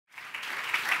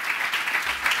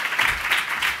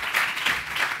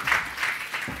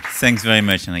Thanks very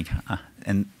much, Enrique.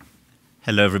 And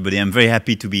hello, everybody. I'm very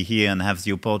happy to be here and have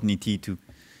the opportunity to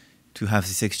have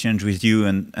this exchange with you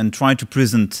and try to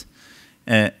present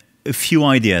a few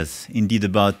ideas, indeed,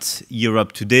 about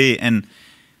Europe today. And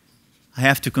I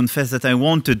have to confess that I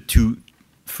wanted to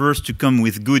first to come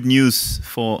with good news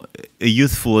for a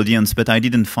youthful audience, but I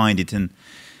didn't find it. And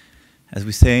as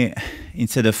we say,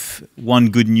 instead of one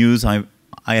good news, I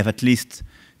have at least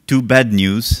two bad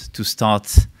news to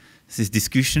start this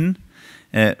discussion.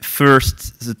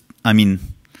 First, the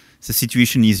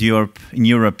situation in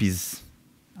Europe is,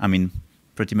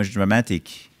 pretty much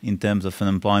dramatic in terms of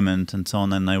unemployment and so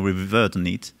on, and I will revert on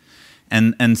it.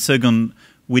 And second,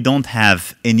 we don't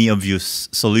have any obvious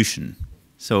solution.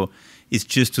 So it's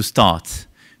just to start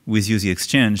with you the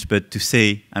exchange, but to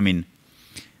say,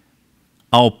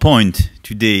 our point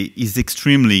today is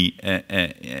extremely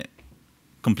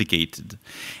complicated.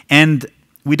 And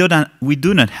we do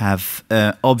not have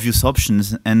obvious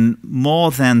options, and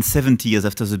more than 70 years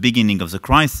after the beginning of the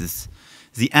crisis,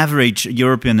 the average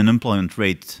European unemployment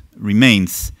rate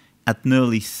remains at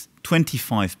nearly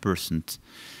 25%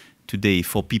 today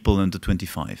for people under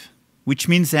 25, which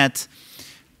means that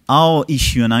our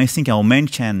issue, and I think our main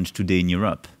challenge today in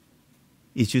Europe,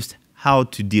 is just how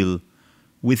to deal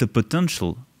with a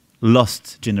potential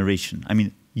lost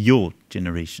generation, your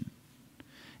generation.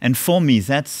 And for me,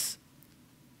 that's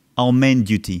our main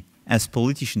duty as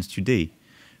politicians today,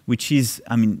 which is,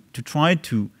 to try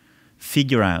to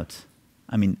figure out,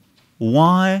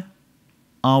 why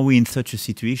are we in such a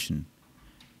situation?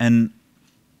 And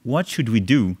what should we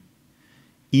do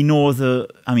in order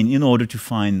to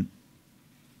find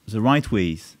the right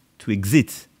ways to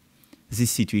exit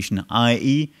this situation,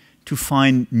 i.e., to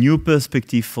find new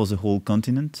perspective for the whole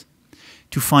continent,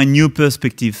 to find new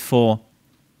perspective for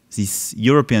this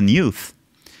European youth,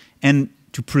 and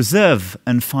to preserve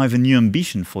and find a new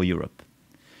ambition for Europe.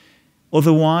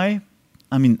 Otherwise,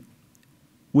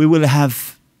 we will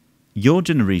have your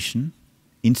generation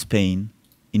in Spain,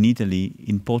 in Italy,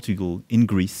 in Portugal, in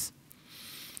Greece,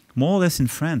 more or less in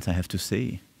France, I have to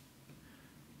say,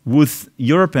 with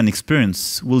European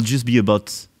experience will just be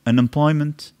about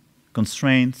unemployment,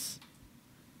 constraints,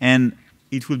 and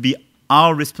it will be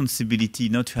our responsibility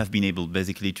not to have been able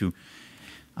basically to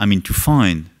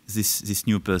find this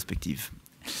new perspective.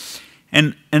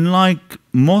 And like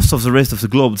most of the rest of the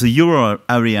globe, the euro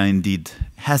area indeed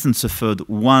hasn't suffered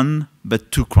one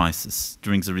but two crises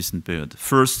during the recent period.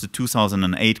 First, the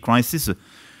 2008 crisis, the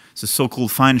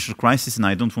so-called financial crisis, and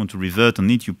I don't want to revert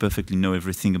on it, you perfectly know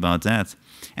everything about that,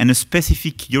 and a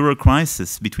specific euro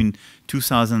crisis between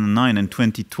 2009 and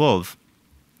 2012,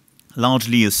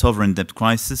 largely a sovereign debt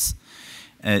crisis,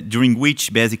 during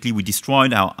which basically we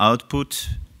destroyed our output,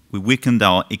 we weakened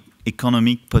our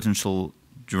economic potential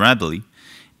durably,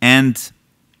 and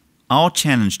our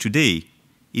challenge today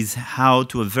is how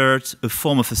to avert a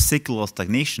form of a secular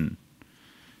stagnation,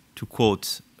 to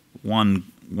quote one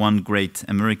great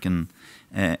American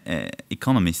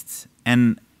economist,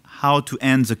 and how to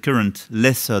end the current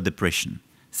lesser depression.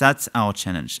 That's our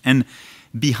challenge. And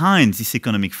behind this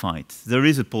economic fight, there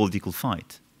is a political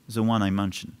fight, the one I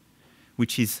mentioned,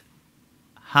 which is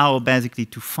how basically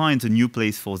to find a new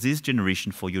place for this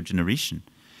generation, for your generation,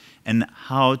 and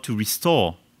how to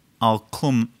restore our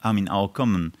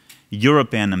common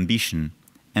European ambition,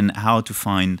 and how to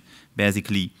find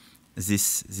basically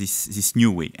this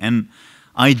new way. And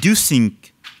I do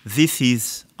think this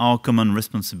is our common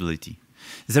responsibility.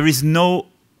 There is no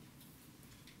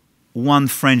one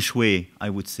French way, I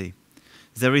would say.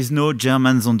 There is no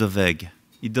German Sonderweg.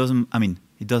 It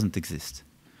doesn't exist.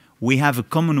 We have a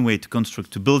common way to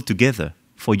construct, to build together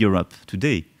for Europe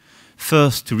today.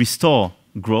 First, to restore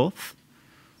growth,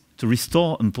 to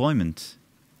restore employment,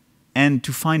 and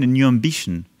to find a new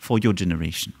ambition for your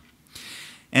generation.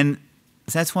 And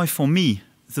that's why, for me,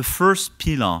 the first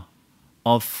pillar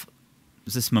of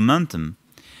this momentum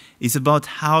is about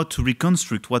how to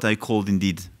reconstruct what I called,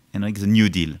 indeed, the New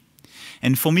Deal.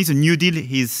 And for me, the New Deal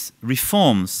is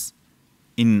reforms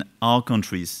in our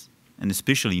countries, and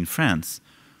especially in France,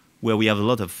 where we have a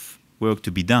lot of work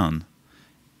to be done,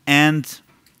 and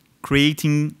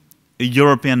creating a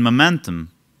European momentum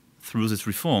through these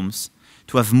reforms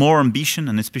to have more ambition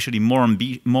and especially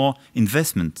more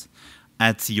investment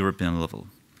at the European level.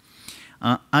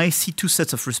 I see two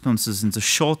sets of responses in the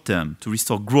short term to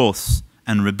restore growth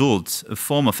and rebuild a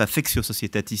form of affectio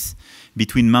societatis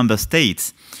between member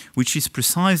states, which is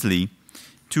precisely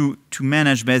to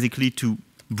manage basically to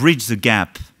bridge the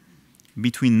gap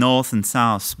between North and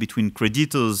South, between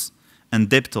creditors and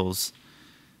debtors,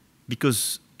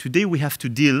 because today we have to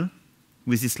deal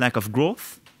with this lack of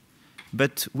growth,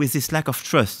 but with this lack of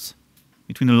trust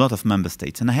between a lot of member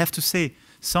states. And I have to say,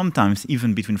 sometimes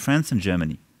even between France and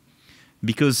Germany,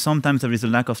 because sometimes there is a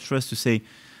lack of trust to say,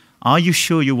 are you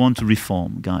sure you want to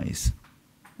reform, guys?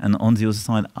 And on the other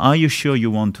side, are you sure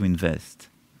you want to invest?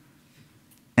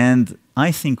 And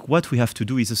I think what we have to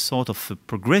do is a sort of a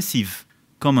progressive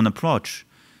common approach.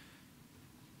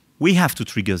 We have to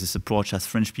trigger this approach as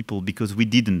French people because we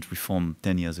didn't reform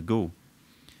 10 years ago.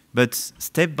 But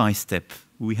step by step,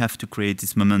 we have to create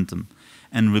this momentum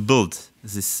and rebuild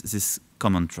this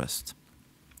common trust.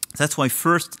 That's why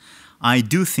first, I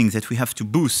do think that we have to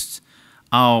boost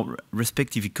our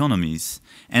respective economies,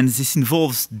 and this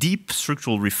involves deep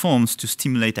structural reforms to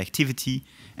stimulate activity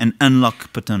and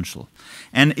unlock potential.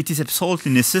 And it is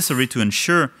absolutely necessary to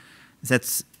ensure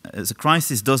that the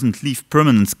crisis doesn't leave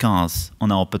permanent scars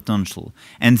on our potential.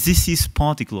 And this is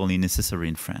particularly necessary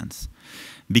in France,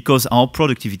 because our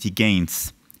productivity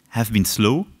gains have been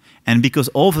slow, and because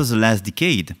over the last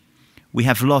decade, we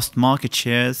have lost market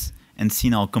shares and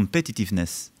seen our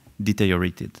competitiveness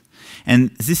deteriorated.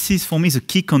 And this is, for me, the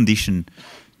key condition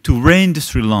to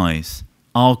reindustrialize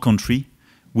our country,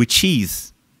 which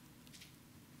is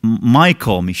my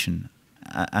core mission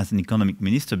as an economic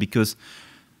minister, because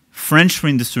French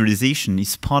reindustrialization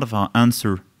is part of our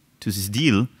answer to this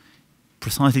deal,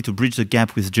 precisely to bridge the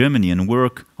gap with Germany and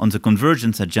work on the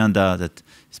convergence agenda that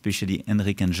especially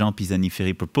Henrik and Jean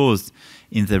Pisani-Ferry proposed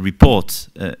in the report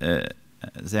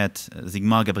that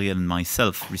Sigmar Gabriel and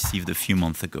myself received a few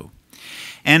months ago.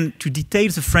 And to detail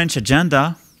the French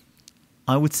agenda,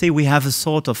 I would say we have a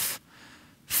sort of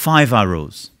 5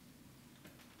 arrows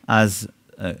as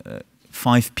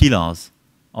 5 pillars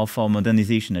of our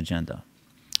modernization agenda.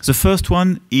 The first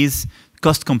one is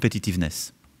cost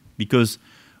competitiveness, because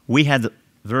we had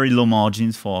very low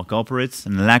margins for our corporates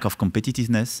and lack of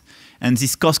competitiveness, and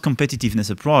this cost competitiveness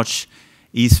approach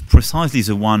is precisely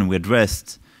the one we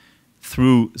addressed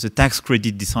through the tax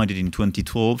credit decided in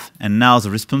 2012, and now the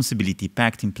responsibility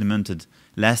pact implemented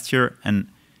last year and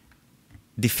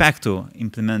de facto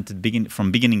implemented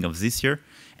from beginning of this year.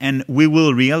 And we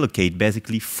will reallocate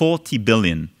basically 40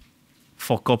 billion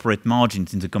for corporate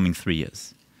margins in the coming 3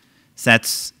 years.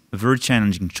 That's a very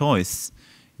challenging choice,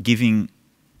 given,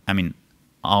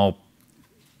 our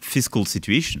fiscal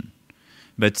situation.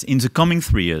 But in the coming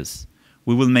 3 years,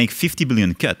 we will make 50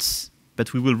 billion cuts,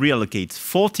 but we will reallocate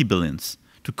 40 billions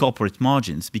to corporate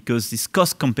margins, because this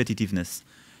cost competitiveness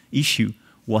issue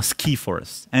was key for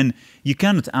us. And you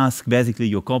cannot ask basically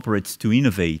your corporates to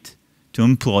innovate, to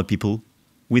employ people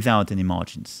without any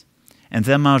margins. And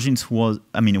their margins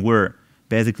were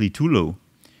basically too low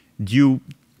due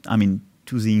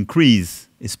to the increase,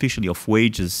 especially of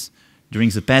wages during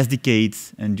the past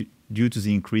decades, and due to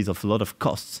the increase of a lot of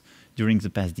costs during the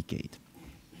past decade.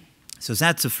 So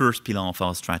that's the first pillar of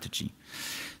our strategy.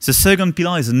 The second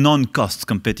pillar is non-cost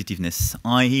competitiveness,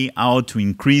 i.e. how to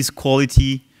increase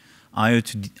quality, how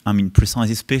to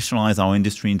precisely specialize our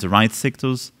industry in the right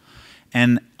sectors,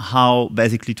 and how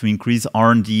basically to increase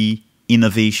R&D,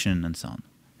 innovation, and so on.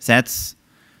 That's,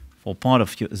 for part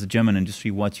of the German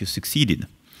industry, what you succeeded.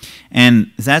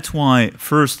 And that's why,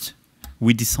 first,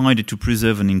 we decided to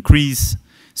preserve and increase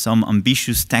some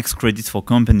ambitious tax credits for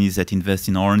companies that invest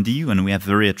in R&D, and we have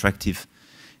very attractive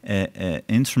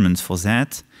instruments for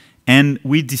that. And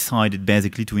we decided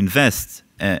basically to invest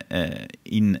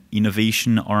in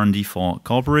innovation R&D for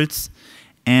corporates,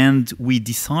 and we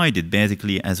decided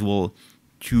basically as well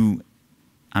to,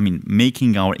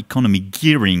 making our economy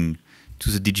gearing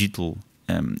to the digital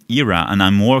era, and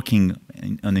I'm working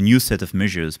on a new set of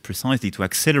measures precisely to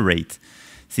accelerate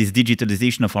this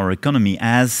digitalization of our economy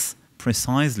as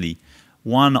precisely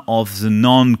one of the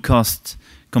non-cost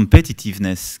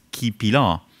competitiveness key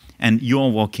pillar. And you're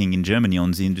working in Germany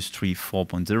on the Industry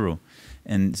 4.0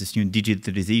 and this new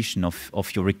digitalization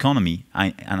of your economy.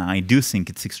 And I do think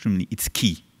it's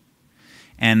key.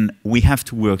 And we have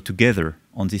to work together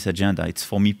on this agenda. It's,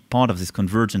 for me, part of this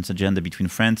convergence agenda between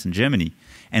France and Germany.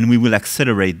 And we will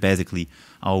accelerate, basically,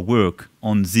 our work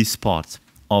on this part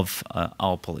of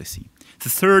our policy. The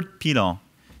third pillar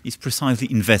is precisely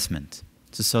investment,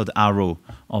 the third arrow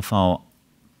of our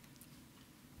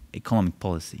economic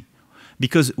policy.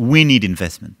 Because we need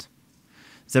investment.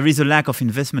 There is a lack of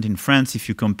investment in France if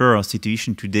you compare our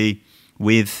situation today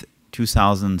with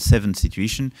 2007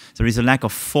 situation. There is a lack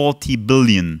of 40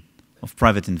 billion of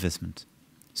private investment.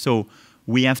 So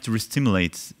we have to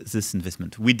re-stimulate this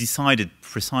investment. We decided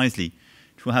precisely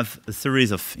to have a series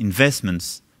of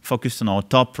investments focused on our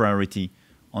top priority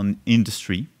on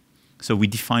industry. So we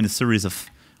defined a series of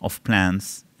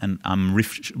plans, and I'm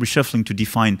reshuffling to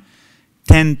define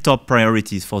 10 top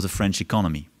priorities for the French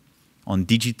economy. on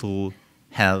digital,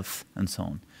 health, and so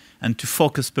on, and to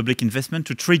focus public investment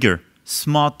to trigger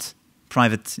smart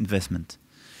private investment.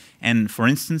 And for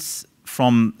instance,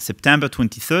 from September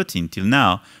 2013 till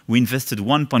now, we invested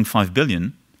 1.5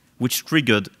 billion, which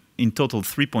triggered in total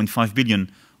 3.5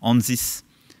 billion on these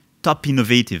top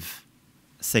innovative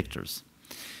sectors.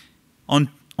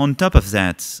 On top of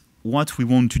that, what we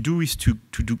want to do is to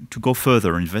go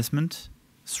further investment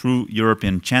through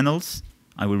European channels.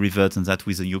 I will revert on that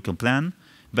with the Juncker plan.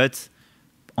 But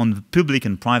on the public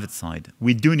and private side,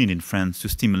 we do need in France to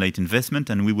stimulate investment,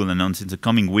 and we will announce in the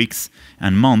coming weeks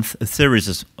and months a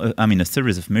series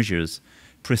of measures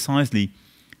precisely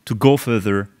to go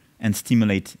further and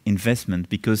stimulate investment,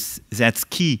 because that's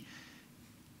key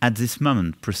at this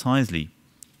moment precisely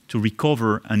to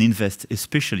recover and invest,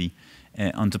 especially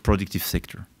on the productive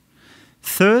sector.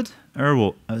 Third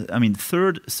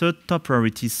top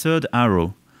priority, third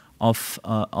arrow of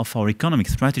our economic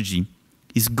strategy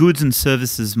is goods and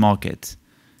services market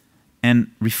and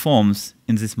reforms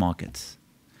in this market.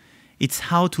 It's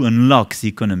how to unlock the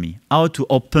economy, how to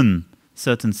open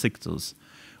certain sectors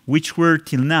which were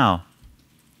till now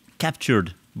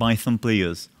captured by some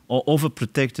players or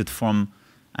overprotected from,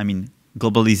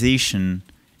 globalization,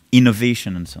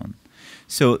 innovation, and so on.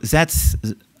 So that's,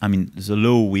 the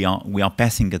law we are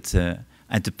passing at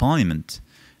the Parliament,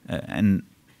 and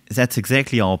that's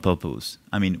exactly our purpose.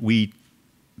 We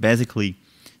basically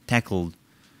tackled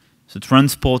the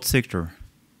transport sector,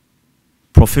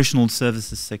 professional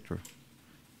services sector,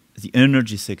 the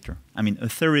energy sector. A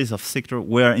series of sectors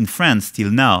where in France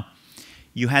till now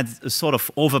you had a sort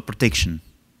of overprotection.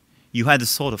 You had a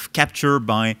sort of capture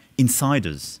by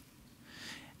insiders.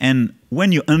 And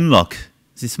when you unlock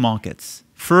these markets,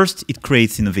 first, it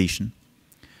creates innovation.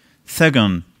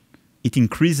 Second, it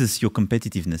increases your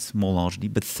competitiveness more largely.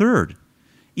 But third,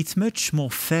 it's much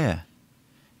more fair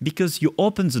because you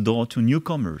open the door to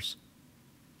newcomers,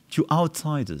 to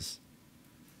outsiders.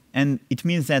 And it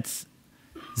means that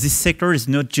this sector is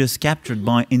not just captured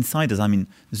by insiders.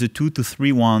 The 2 to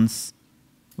 3 ones,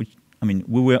 which,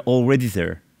 we were already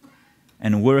there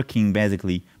and working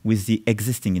basically with the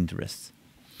existing interests.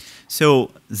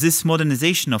 So this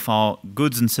modernization of our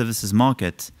goods and services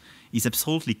market is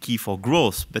absolutely key for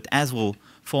growth, but as well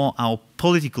for our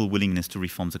political willingness to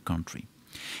reform the country.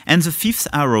 And the fifth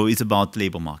arrow is about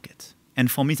labor market. And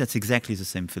for me, that's exactly the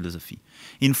same philosophy.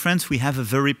 In France, we have a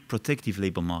very protective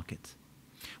labor market.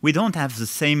 We don't have the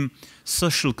same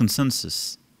social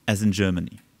consensus as in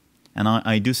Germany. And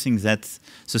I do think that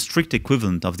the strict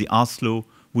equivalent of the arts law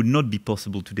would not be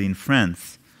possible today in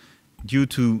France due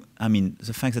to,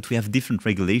 the fact that we have different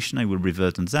regulation. I will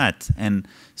revert on that, and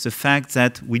the fact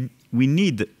that we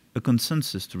need a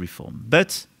consensus to reform.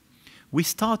 But we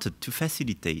started to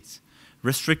facilitate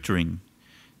restructuring,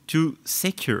 to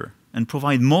secure and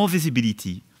provide more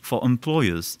visibility for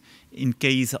employers in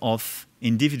case of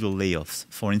individual layoffs,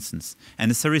 for instance,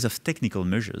 and a series of technical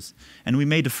measures. And we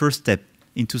made the first step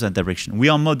into that direction. We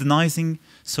are modernizing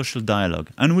social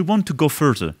dialogue, and we want to go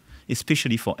further,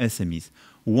 especially for SMEs.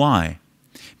 Why?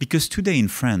 Because today in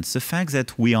France, the fact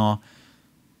that we are,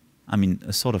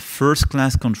 a sort of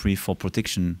first-class country for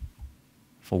protection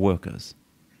for workers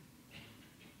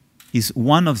is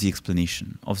one of the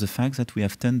explanations of the fact that we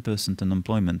have 10%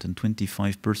 unemployment and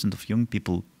 25% of young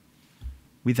people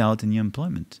without any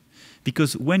employment.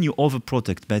 Because when you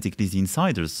overprotect basically the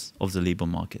insiders of the labor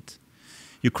market,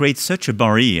 you create such a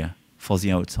barrier for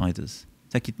the outsiders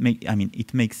that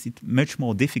it makes it much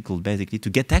more difficult basically to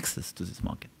get access to this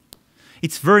market.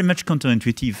 It's very much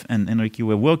counterintuitive, and Enrique, you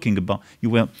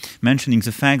were mentioning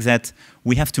the fact that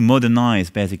we have to modernize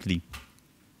basically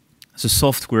the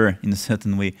software in a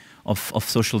certain way of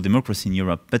social democracy in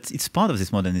Europe, but it's part of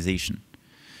this modernization.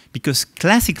 Because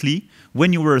classically,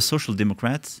 when you were a social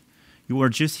democrat, you were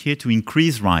just here to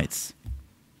increase rights.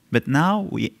 But now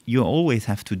you always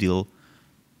have to deal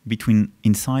between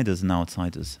insiders and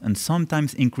outsiders. And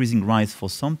sometimes increasing rights for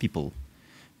some people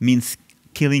means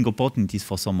killing opportunities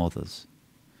for some others.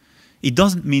 It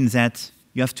doesn't mean that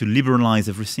you have to liberalize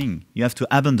everything. You have to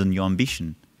abandon your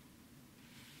ambition.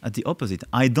 At the opposite,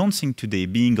 I don't think today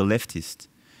being a leftist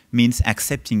means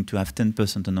accepting to have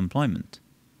 10% unemployment.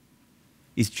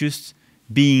 It's just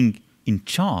being in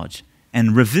charge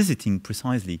and revisiting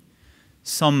precisely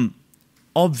some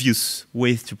obvious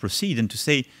ways to proceed and to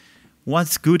say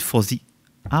what's good for the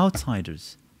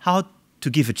outsiders, how to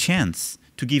give a chance,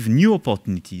 to give new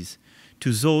opportunities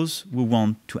to those who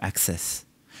want to access,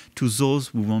 to those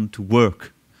who want to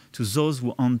work, to those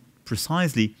who want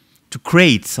precisely to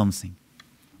create something.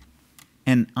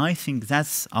 And I think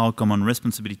that's our common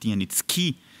responsibility, and it's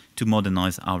key to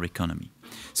modernize our economy.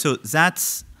 So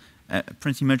that's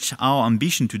pretty much our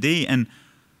ambition today, and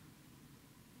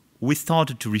we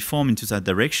started to reform into that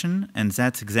direction, and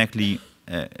that's exactly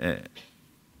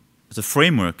the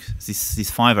framework,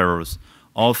 these 5 arrows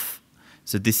of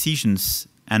the decisions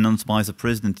announced by the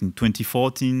President in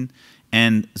 2014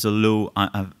 and the law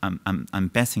I'm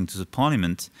passing to the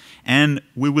Parliament. And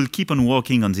we will keep on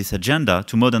working on this agenda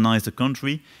to modernize the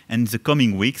country, and in the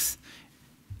coming weeks,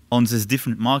 on these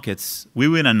different markets, we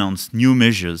will announce new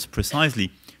measures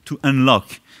precisely to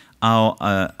unlock our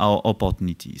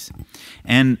opportunities.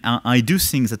 And I do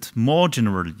think that more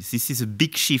generally, this is a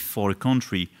big shift for a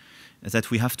country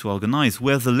that we have to organize,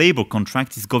 where the labor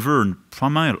contract is governed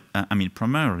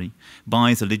primarily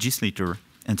by the legislator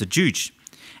and the judge.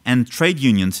 And trade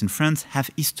unions in France have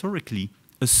historically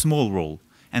a small role.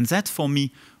 And that's, for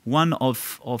me, one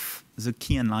of the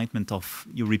key enlightenment of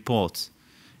your report,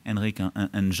 Enrique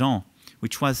and Jean,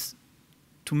 which was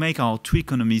to make our 2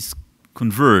 economies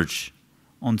converge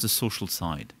on the social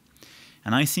side.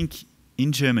 And I think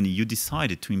in Germany you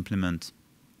decided to implement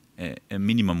a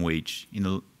minimum wage in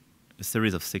a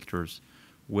series of sectors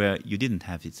where you didn't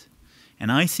have it.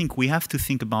 And I think we have to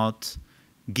think about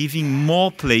giving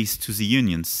more place to the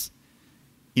unions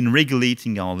in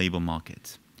regulating our labor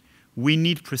market. We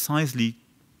need precisely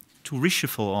to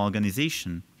reshuffle our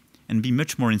organization and be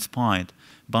much more inspired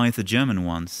by the German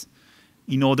ones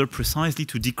in order precisely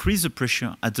to decrease the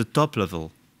pressure at the top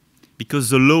level, because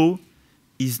the law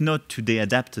is not today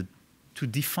adapted to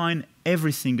define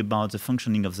everything about the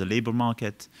functioning of the labor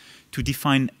market, to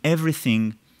define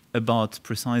everything about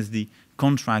precisely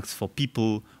contracts for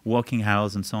people, working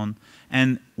hours, and so on.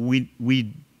 And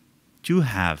we do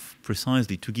have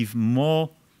precisely to give more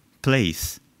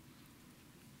place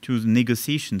to the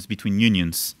negotiations between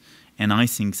unions. And I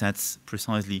think that's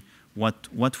precisely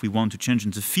what we want to change.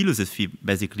 And the philosophy,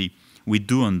 basically, we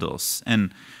do endorse.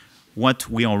 And what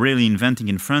we are really inventing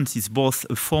in France is both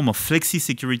a form of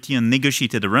flexi-security and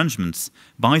negotiated arrangements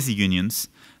by the unions,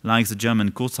 like the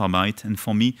German Kurzarbeit. And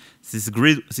for me, this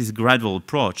gradual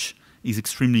approach is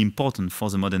extremely important for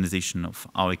the modernization of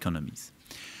our economies.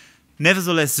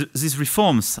 Nevertheless, these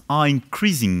reforms are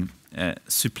increasing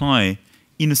supply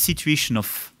in a situation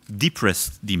of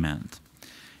depressed demand.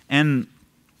 And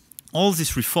all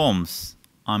these reforms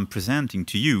I'm presenting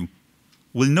to you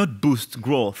will not boost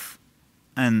growth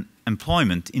and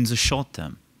employment in the short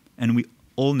term. And we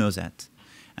all know that.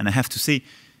 And I have to say,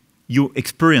 you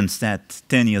experienced that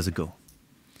 10 years ago.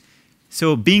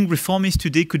 So being reformist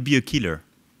today could be a killer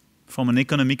from an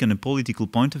economic and a political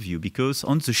point of view, because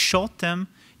on the short term,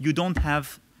 you don't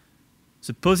have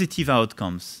the positive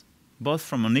outcomes, both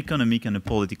from an economic and a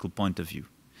political point of view.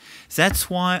 That's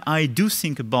why I do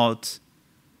think about,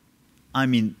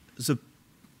 the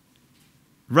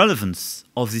relevance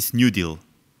of this New Deal,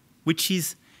 which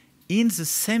is in the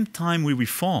same time we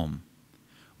reform,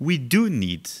 we do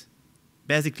need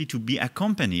basically to be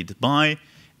accompanied by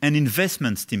an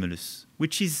investment stimulus,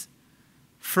 which is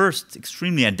first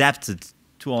extremely adapted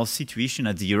to our situation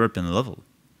at the European level.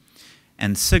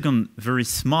 And second, very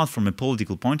smart from a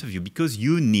political point of view, because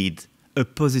you need a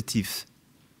positive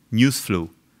news flow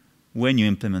when you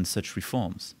implement such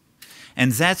reforms.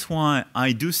 And that's why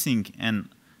I do think, and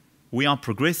we are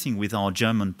progressing with our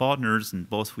German partners, and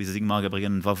both with Sigmar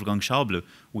Gabriel and Wolfgang Schauble,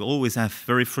 we always have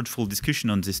very fruitful discussion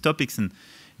on these topics, and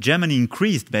Germany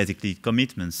increased basically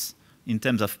commitments in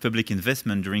terms of public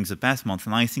investment during the past month,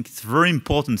 and I think it's a very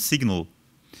important signal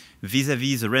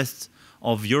vis-à-vis the rest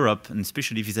of Europe, and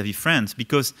especially vis-à-vis France,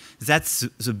 because that's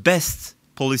the best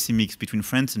policy mix between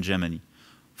France and Germany.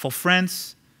 For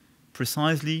France,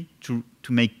 precisely to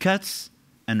make cuts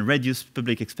and reduce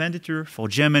public expenditure, for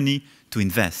Germany to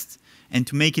invest, and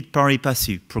to make it pari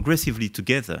passu, progressively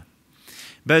together.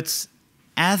 But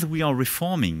as we are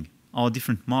reforming our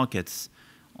different markets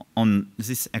on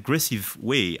this aggressive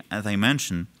way, as I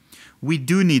mentioned, we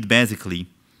do need basically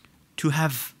to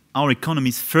have our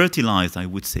economies fertilized, I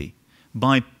would say,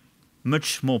 by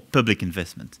much more public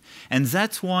investment. And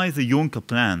that's why the Juncker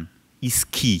Plan is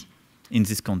key in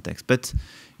this context. But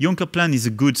Juncker Plan is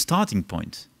a good starting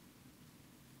point,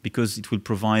 because it will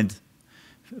provide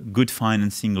good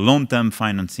financing, long-term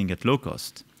financing at low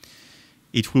cost.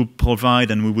 It will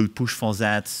provide, and we will push for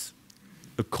that,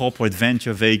 a corporate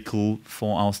venture vehicle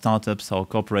for our startups, our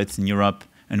corporates in Europe,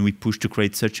 and we push to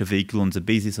create such a vehicle on the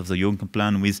basis of the Juncker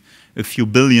Plan with a few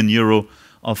billion euro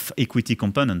of equity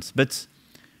components. But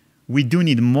we do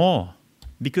need more,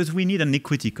 because we need an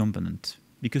equity component,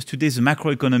 because today the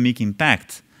macroeconomic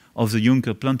impact of the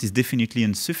Juncker Plan is definitely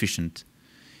insufficient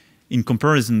in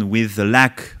comparison with the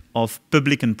lack of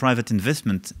public and private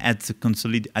investment at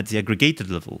the aggregated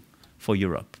level for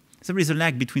Europe. There is a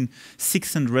lag between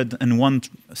 600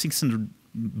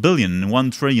 billion and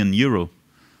 1 trillion euro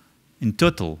in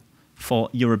total for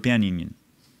European Union.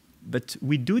 But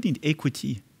we do need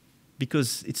equity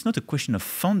because it's not a question of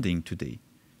funding today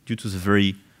due to the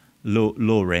very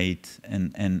low rate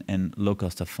and low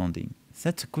cost of funding.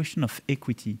 That's a question of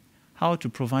equity, how to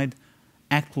provide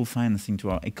actual financing to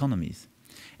our economies.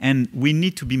 And we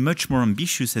need to be much more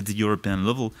ambitious at the European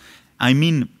level. I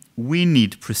mean, we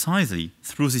need precisely,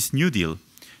 through this New Deal,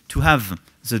 to have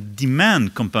the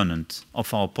demand component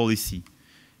of our policy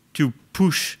to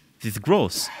push this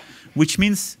growth, which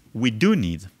means we do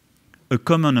need a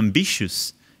common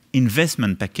ambitious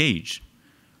investment package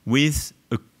with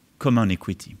a common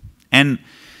equity. And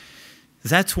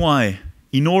that's why,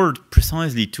 in order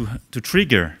precisely to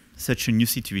trigger such a new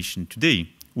situation today,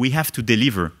 we have to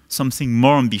deliver something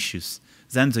more ambitious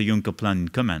than the Juncker Plan in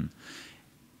common,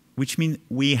 which means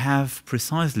we have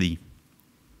precisely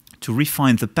to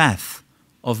refine the path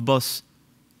of both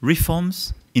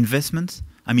reforms, investments,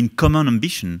 I mean common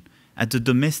ambition at the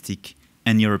domestic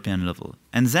and European level.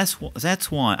 And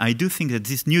that's why I do think that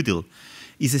this New Deal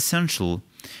is essential,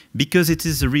 because it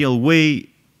is the real way,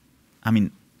 I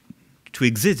mean, to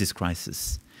exit this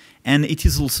crisis. And it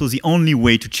is also the only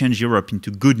way to change Europe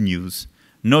into good news,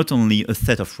 not only a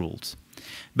set of rules.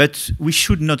 But we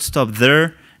should not stop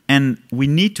there, and we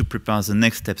need to prepare the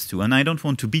next steps too. And I don't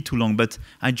want to be too long, but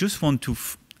I just want to,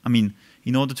 I mean,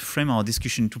 in order to frame our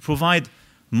discussion, to provide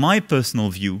my personal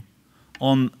view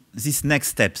on these next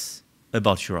steps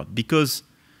about Europe. Because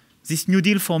this New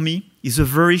Deal for me is a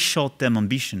very short-term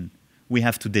ambition we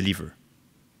have to deliver.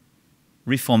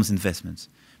 Reforms, investments.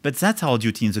 But that's our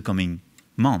duty in the coming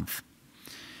month.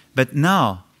 But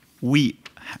now we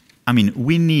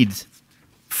need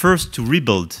first to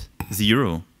rebuild the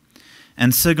euro,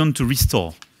 and second to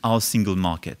restore our single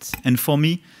market. And for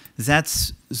me,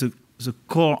 that's the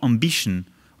core ambition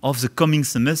of the coming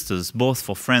semesters, both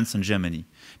for France and Germany.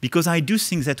 Because I do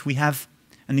think that we have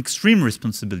an extreme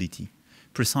responsibility,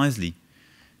 precisely,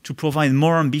 to provide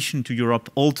more ambition to Europe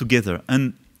altogether.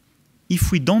 And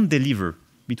if we don't deliver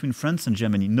between France and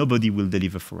Germany, nobody will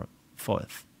deliver for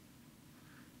us.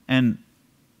 And,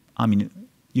 I mean,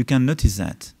 you can notice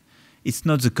that. It's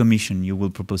not the Commission who will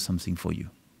propose something for you.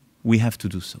 We have to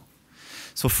do so.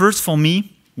 So first, for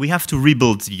me, we have to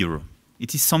rebuild the euro.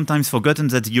 It is sometimes forgotten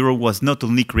that the euro was not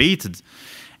only created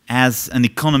as an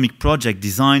economic project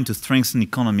designed to strengthen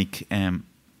economic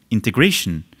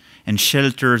integration and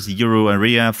shelter the euro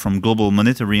area from global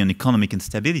monetary and economic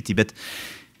instability, but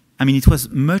I mean, it was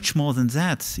much more than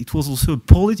that. It was also a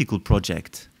political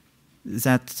project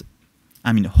that,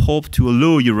 I mean, hoped to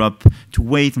allow Europe to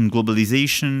wait on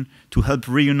globalization, to help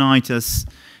reunite us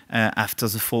after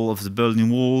the fall of the Berlin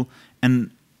Wall,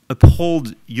 and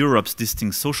uphold Europe's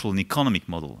distinct social and economic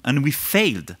model. And we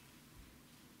failed.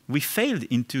 We failed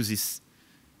into this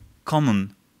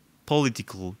common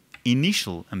political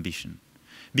initial ambition,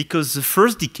 because the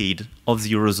first decade of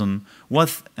the Eurozone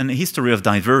was a history of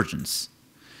divergence.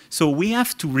 So we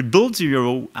have to rebuild the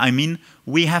euro. I mean,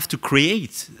 we have to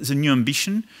create the new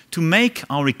ambition to make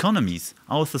our economies,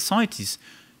 our societies,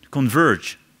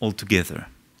 converge altogether.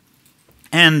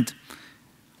 And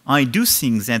I do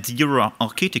think that the euro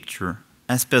architecture,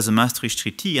 as per the Maastricht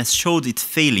Treaty, has showed its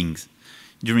failings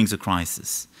during the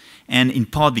crisis. And in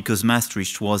part because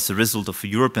Maastricht was the result of a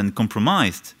European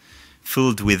compromise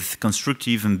filled with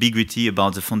constructive ambiguity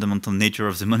about the fundamental nature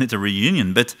of the monetary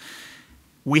union. But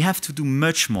we have to do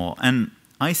much more. And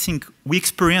I think we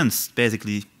experienced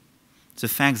basically the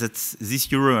fact that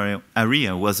this euro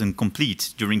area was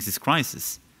incomplete during this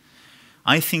crisis.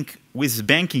 I think with the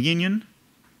banking union,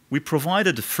 we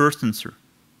provided the first answer,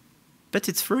 but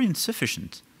it's very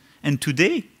insufficient. And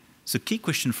today, the key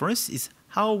question for us is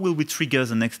how will we trigger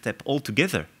the next step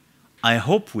altogether? I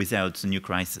hope without the new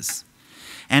crisis.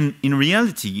 And in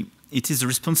reality, it is the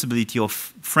responsibility of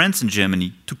France and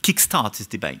Germany to kickstart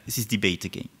this debate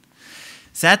again.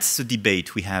 That's the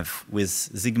debate we have with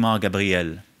Sigmar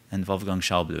Gabriel and Wolfgang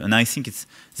Schäuble. And I think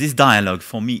this dialogue,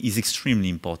 for me, is extremely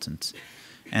important.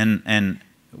 And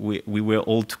we were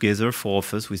all together, four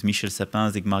of us, with Michel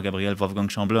Sapin, Sigmar Gabriel, Wolfgang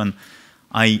Schäuble, and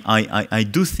I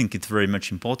do think it's very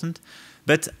much important.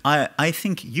 But I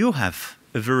think you have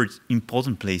a very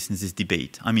important place in this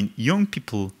debate. I mean, young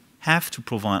people have to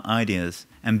provide ideas,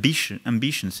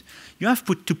 ambitions. You have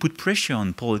to put pressure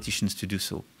on politicians to do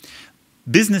so.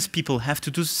 Business people have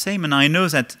to do the same, and I know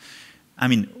that, I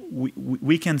mean,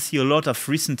 we can see a lot of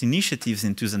recent initiatives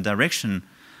into the direction.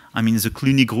 I mean, the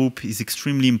Cluny Group is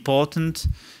extremely important,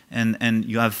 and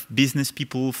you have business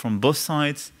people from both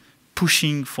sides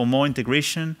pushing for more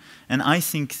integration, and I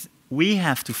think we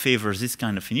have to favor this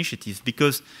kind of initiatives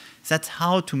because that's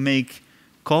how to make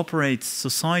corporate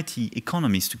society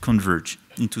economies to converge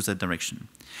into that direction.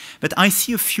 But I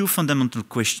see a few fundamental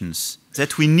questions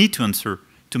that we need to answer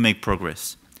to make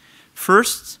progress.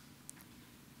 First,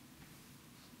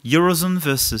 Eurozone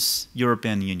versus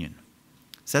European Union.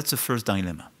 That's the first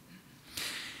dilemma.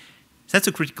 That's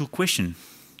a critical question.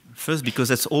 First, because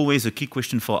that's always a key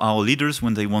question for our leaders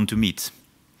when they want to meet.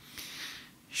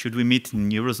 Should we meet in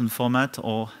Eurozone format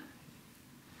or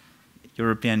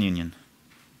European Union?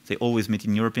 They always meet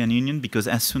in European Union because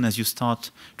as soon as you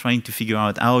start trying to figure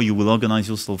out how you will organize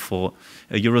yourself for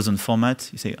a Eurozone format,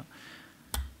 you say,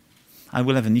 I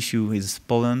will have an issue with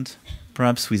Poland,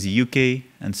 perhaps with the UK,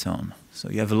 and so on. So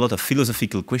you have a lot of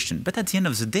philosophical questions. But at the end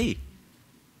of the day,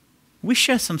 we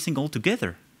share something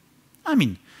altogether. I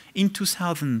mean, in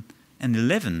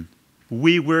 2011,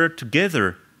 we were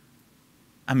together,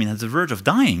 I mean, at the verge of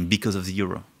dying because of the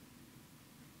euro.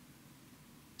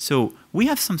 So we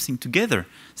have something together.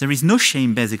 There is no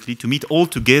shame, basically, to meet all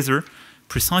together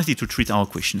precisely to treat our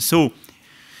questions. So,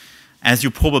 as you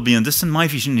probably understand, my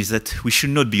vision is that we should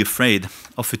not be afraid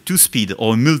of a two-speed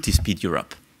or a multi-speed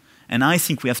Europe. And I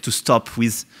think we have to stop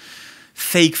with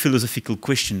fake philosophical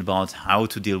questions about how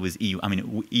to deal with EU. I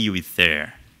mean, EU is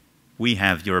there. We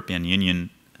have European Union.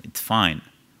 It's fine.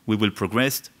 We will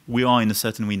progress. We are in a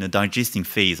certain way in a digesting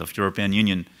phase of European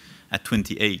Union at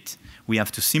 28. We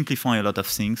have to simplify a lot of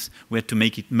things. We have to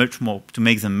make it much more, to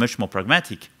make them much more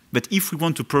pragmatic. But if we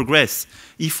want to progress,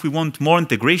 if we want more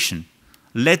integration,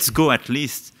 let's go at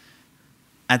least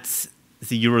at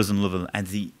the Eurozone level, at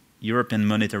the European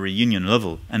Monetary Union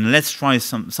level, and let's try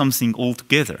something all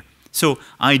together. So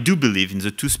I do believe in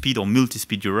the two-speed or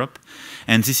multi-speed Europe,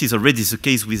 and this is already the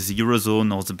case with the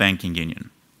Eurozone or the banking union.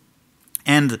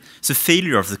 And the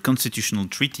failure of the constitutional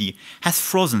treaty has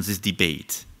frozen this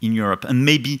debate in Europe, and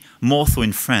maybe more so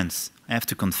in France, I have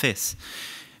to confess,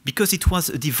 because it was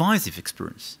a divisive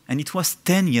experience, and it was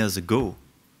 10 years ago.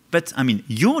 But, I mean,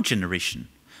 your generation,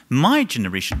 my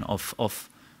generation of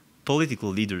political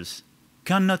leaders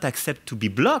cannot accept to be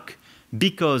blocked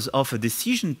because of a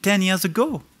decision 10 years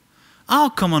ago.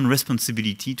 Our common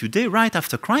responsibility today, right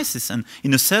after crisis, and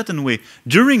in a certain way,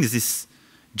 during this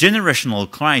generational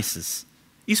crisis,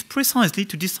 is precisely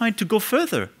to decide to go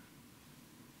further,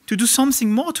 to do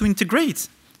something more, to integrate.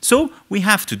 So we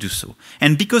have to do so.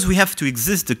 And because we have to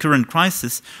exist the current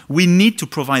crisis, we need to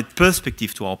provide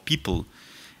perspective to our people,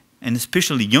 and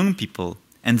especially young people.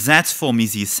 And that's, for me,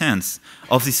 the essence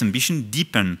of this ambition: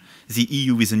 deepen the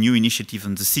EU with a new initiative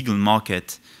on the single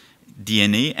market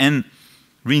DNA, and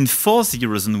reinforce the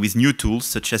Eurozone with new tools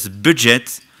such as a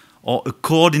budget or a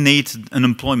coordinated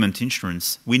unemployment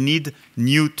insurance. We need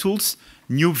new tools,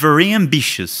 new very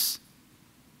ambitious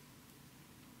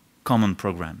common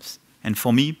programs. And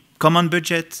for me, common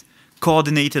budget,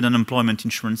 coordinated unemployment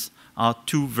insurance are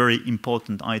two very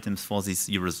important items for this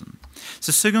Eurozone.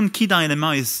 The second key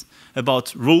dilemma is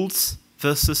about rules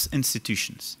versus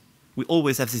institutions. We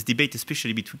always have this debate,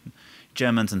 especially between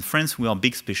Germans and French, who are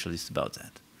big specialists about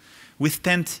that. We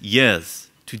spent years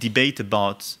to debate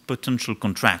about potential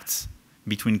contracts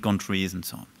between countries and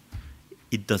so on.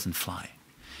 It doesn't fly.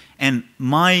 And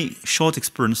my short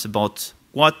experience about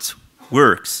what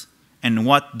works and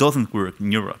what doesn't work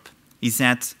in Europe is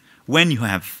that when you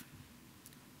have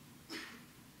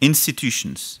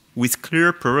institutions with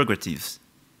clear prerogatives,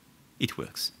 it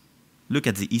works. Look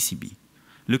at the ECB.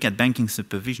 Look at banking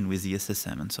supervision with the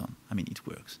SSM and so on. I mean, it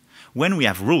works. When we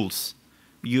have rules,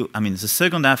 the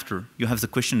second after, you have the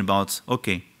question about,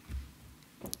 okay,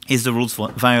 is the rules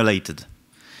violated?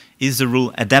 Is the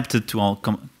rule adapted to our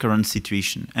current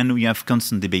situation? And we have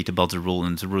constant debate about the rule,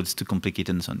 and the rule is too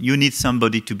complicated and so on. You need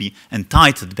somebody to be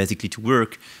entitled, basically, to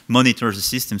work, monitor the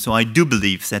system. So I do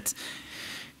believe that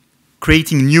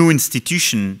creating new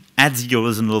institutions at the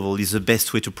Eurozone level is the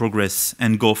best way to progress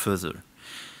and go further.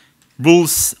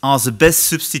 Rules are the best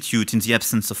substitute in the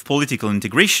absence of political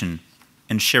integration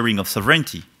and sharing of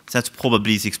sovereignty. That's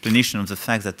probably the explanation of the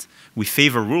fact that we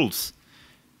favor rules.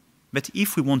 But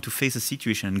if we want to face a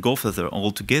situation and go further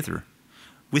altogether,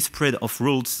 the spread of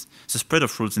rules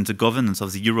in the governance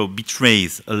of the euro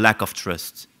betrays a lack of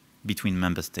trust between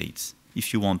member states,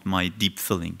 if you want my deep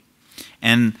feeling.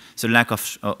 And the lack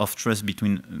of trust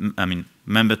between,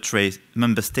 member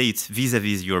states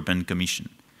vis-à-vis the European Commission.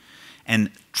 And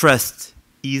trust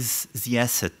is the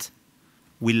asset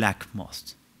we lack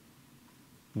most.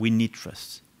 We need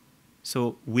trust.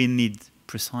 So we need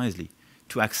precisely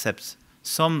to accept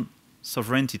some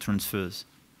sovereignty transfers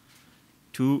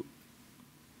to,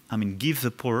 give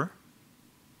the poor,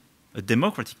 a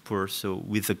democratic poor, so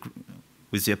with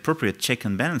with the appropriate check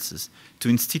and balances to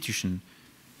institutions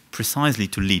precisely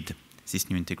to lead this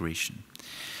new integration.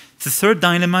 The third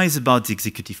dilemma is about the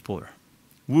executive power.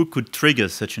 Who could trigger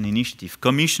such an initiative?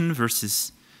 Commission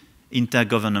versus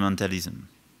intergovernmentalism,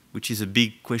 which is a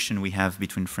big question we have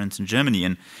between France and Germany,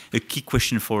 and a key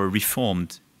question for a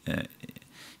reformed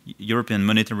European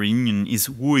monetary union is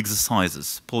who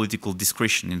exercises political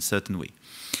discretion in a certain way.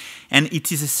 And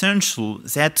it is essential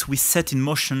that we set in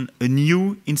motion a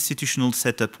new institutional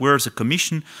setup where the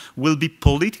Commission will be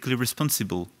politically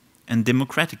responsible and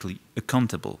democratically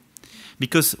accountable.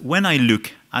 Because when I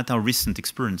look at our recent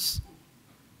experience,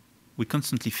 we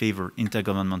constantly favor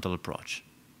intergovernmental approach,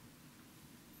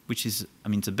 which is, I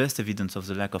mean, the best evidence of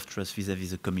the lack of trust vis-à-vis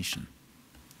the Commission.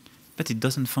 But it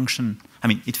doesn't function, I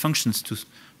mean, it functions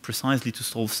precisely to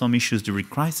solve some issues during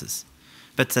crisis.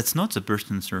 But that's not the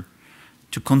best answer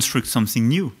to construct something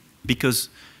new, because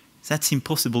that's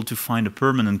impossible to find a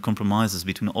permanent compromises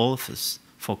between all of us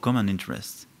for common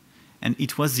interests. And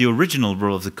it was the original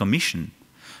role of the Commission,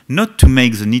 not to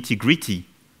make the nitty-gritty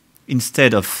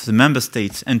instead of the member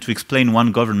states and to explain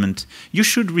one government, you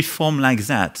should reform like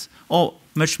that, or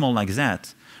much more like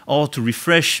that, or to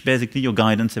refresh basically your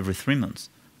guidance every 3 months.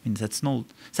 I mean, that's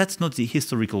not the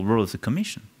historical role of the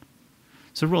Commission.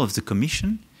 The role of the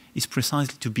Commission is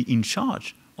precisely to be in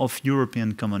charge of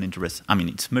European common interests. I mean,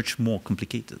 it's much more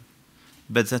complicated,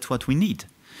 but that's what we need.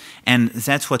 And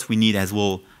that's what we need as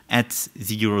well at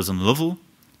the Eurozone level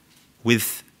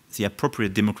with the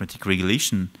appropriate democratic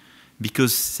regulation,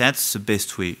 because that's the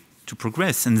best way to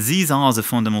progress. And these are the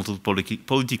fundamental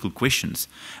political questions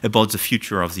about the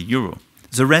future of the euro.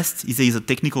 The rest is either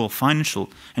technical or financial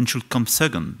and should come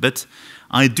second. But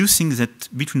I do think that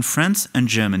between France and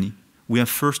Germany, we are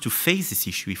first to face this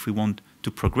issue if we want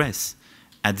to progress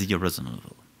at the Eurozone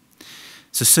level.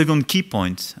 The second key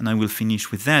point, and I will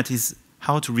finish with that, is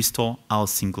how to restore our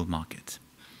single market.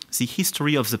 The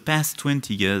history of the past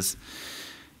 20 years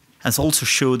has also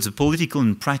showed the political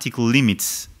and practical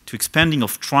limits to expanding,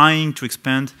 of trying to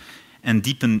expand and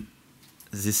deepen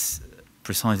this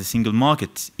precisely single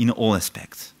market in all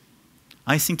aspects.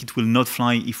 I think it will not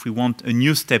fly if we want a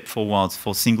new step forward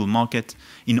for single market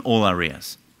in all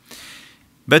areas.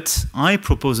 But I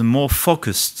propose a more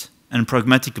focused and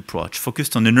pragmatic approach,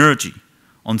 focused on energy,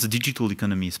 on the digital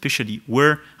economy especially,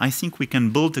 where I think we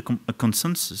can build a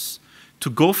consensus to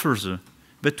go further,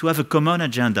 but to have a common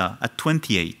agenda at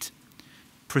 28,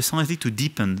 precisely to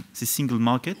deepen the single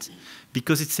market,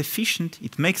 because it's efficient,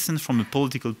 it makes sense from a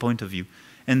political point of view,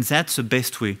 and that's the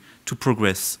best way to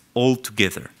progress all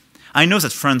together. I know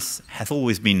that France has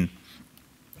always been,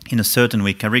 in a certain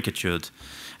way, caricatured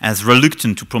as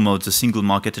reluctant to promote the single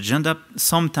market agenda.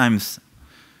 Sometimes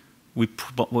we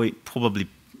probably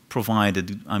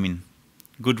provided, I mean,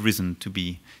 good reason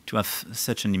to have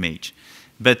such an image.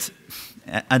 But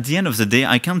at the end of the day,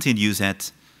 I can tell you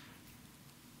that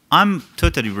I'm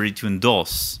totally ready to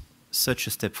endorse such a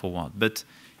step forward. But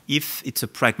if it's a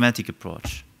pragmatic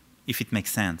approach, if it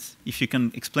makes sense, if you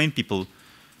can explain people,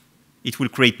 it will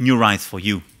create new rights for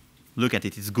you. Look at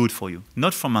it, it's good for you.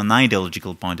 Not from an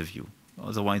ideological point of view.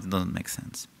 Otherwise, it doesn't make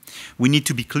sense. We need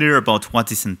to be clear about what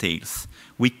this entails.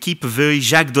 We keep a very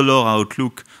Jacques Delors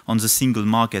outlook on the single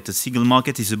market. The single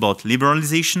market is about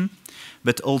liberalization,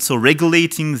 but also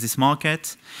regulating this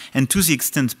market. And to the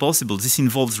extent possible, this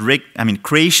involves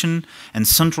creation and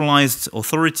centralized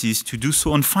authorities to do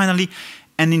so. And finally,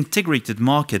 an integrated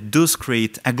market does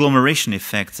create agglomeration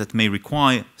effects that may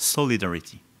require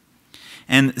solidarity.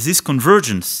 And this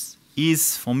convergence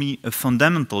is, for me, a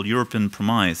fundamental European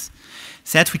premise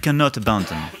that we cannot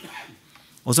abandon.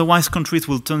 Otherwise, countries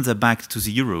will turn their back to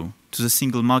the euro, to the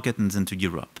single market, and then to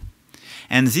Europe.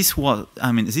 And this was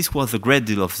a great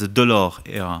deal of the Delors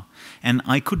era. And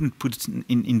I couldn't put it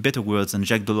in better words than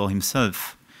Jacques Delors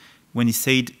himself when he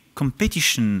said,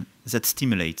 competition that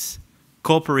stimulates,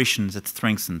 cooperation that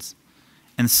strengthens,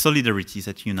 and solidarity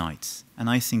that unites. And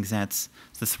I think that's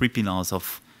the three pillars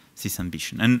of this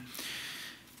ambition. And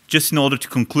just in order to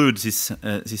conclude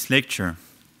this lecture,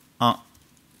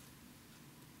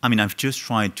 I've just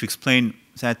tried to explain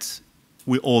that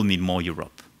we all need more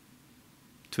Europe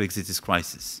to exit this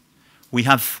crisis. We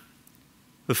have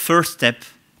a first step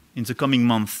in the coming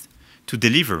month to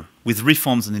deliver with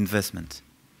reforms and investment.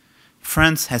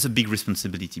 France has a big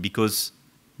responsibility because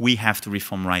we have to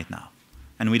reform right now,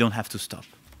 and we don't have to stop,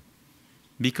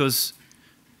 because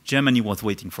Germany was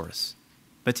waiting for us.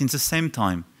 But in the same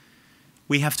time,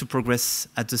 we have to progress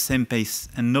at the same pace,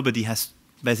 and nobody has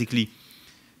basically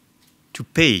to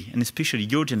pay, and especially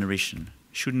your generation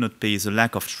should not pay the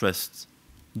lack of trust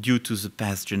due to the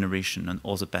past generation and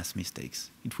all the past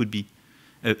mistakes. It would be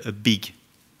a big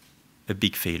a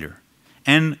big failure.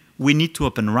 And we need to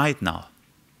open right now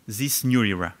this new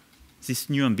era, these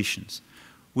new ambitions.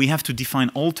 We have to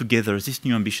define altogether this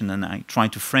new ambition, and I try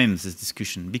to frame this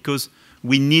discussion, because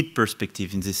we need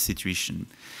perspective in this situation.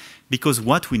 Because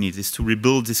what we need is to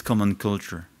rebuild this common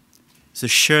culture, the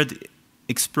shared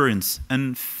experience,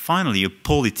 and finally a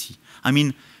polity. I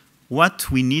mean, what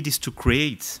we need is to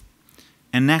create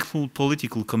an actual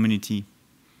political community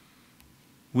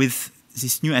with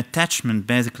this new attachment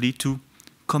basically to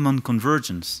common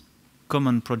convergence,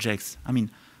 common projects. I mean,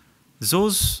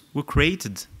 those who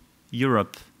created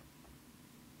Europe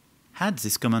had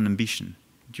this common ambition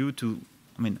due to,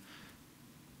 I mean,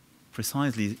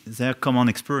 precisely their common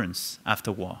experience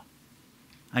after war.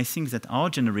 I think that our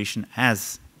generation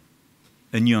has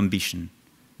a new ambition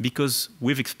because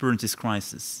we've experienced this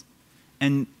crisis.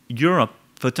 And Europe,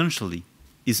 potentially,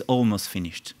 is almost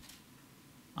finished.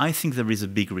 I think there is a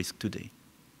big risk today.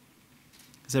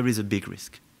 There is a big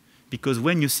risk. Because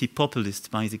when you see populists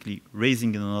basically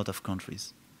raising in a lot of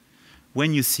countries,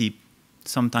 when you see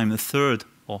sometimes a third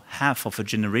or half of a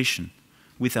generation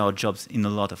without jobs in a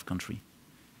lot of countries,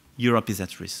 Europe is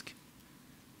at risk.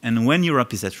 And when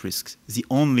Europe is at risk, the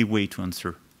only way to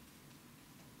answer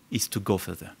is to go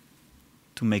further,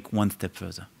 to make one step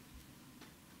further,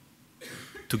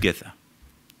 together.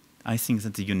 I think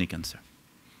that's a unique answer.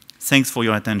 Thanks for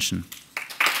your attention.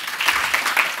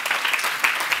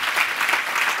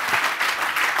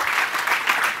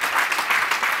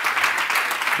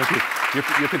 Thank you.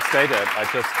 You can stay there. I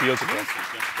just feel the question.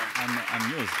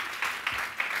 I'm yours.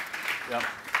 Yeah.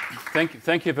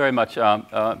 Thank you very much.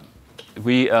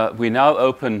 We now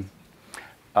open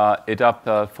it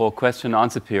up for question and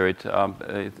answer period.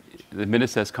 The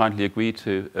minister has kindly agreed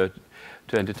to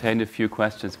entertain a few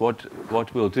questions.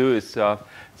 What we'll do is,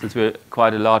 since we're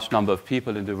quite a large number of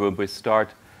people in the room, we start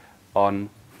on,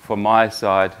 from my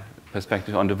side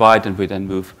perspective, on the right, and we then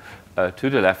move to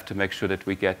the left to make sure that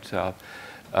we get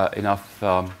enough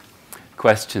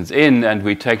questions in, and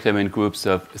we take them in groups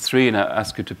of 3, and I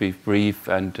ask you to be brief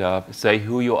and say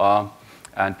who you are,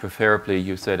 and preferably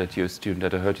you say that you're a student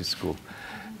at a Hertie School.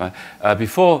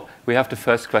 Before we have the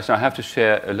first question, I have to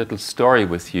share a little story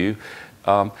with you.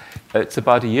 It's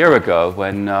about a year ago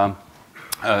when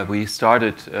we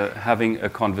started having a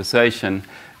conversation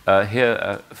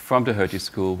here from the Hertie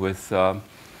School with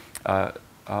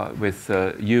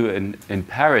you in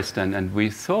Paris, and we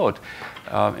thought,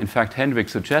 in fact, Hendrik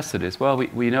suggested this. Well,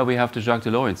 we know we have the Jacques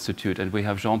Delors Institute, and we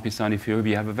have Jean Pisani-Fury.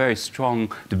 We have a very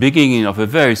strong, the beginning of a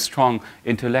very strong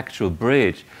intellectual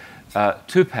bridge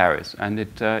to Paris, and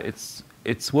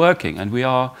it's working, and we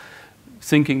are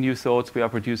thinking new thoughts. We are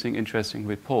producing interesting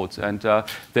reports, and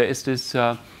there is this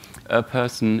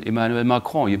person, Emmanuel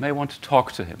Macron. You may want to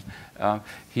talk to him.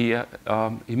 He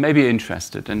may be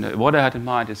interested, and what I had in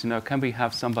mind is, can we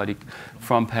have somebody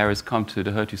from Paris come to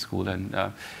the Hertie School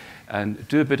and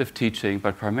do a bit of teaching,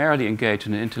 but primarily engage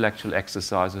in an intellectual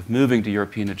exercise of moving the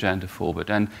European agenda forward,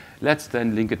 and let's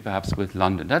then link it perhaps with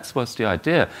London. That was the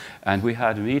idea, and we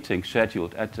had a meeting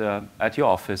scheduled at your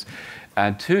office,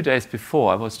 and 2 days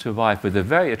before I was to arrive with a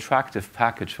very attractive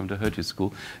package from the Hertie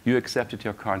School, you accepted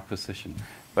your current position.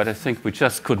 But I think we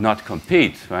just could not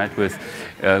compete, right, with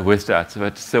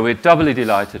that. So we're doubly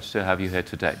delighted to have you here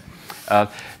today.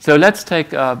 So let's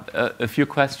take a few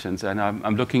questions, and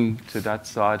I'm looking to that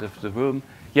side of the room.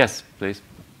 Yes, please.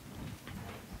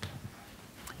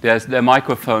 There are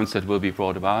microphones that will be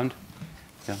brought around.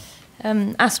 Yeah.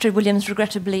 Astrid Williams,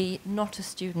 regrettably not a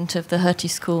student of the Hertie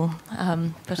School,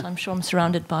 but I'm sure I'm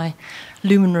surrounded by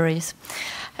luminaries.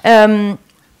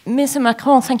 Mr.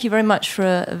 Macron, thank you very much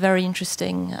for a very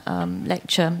interesting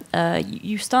lecture.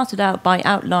 You started out by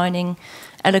outlining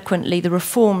eloquently the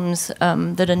reforms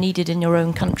that are needed in your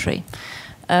own country.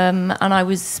 And I'd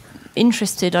be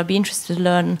interested to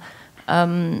learn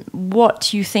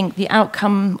what you think the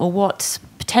outcome, or what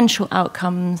potential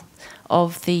outcomes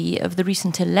of the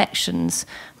recent elections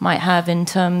might have in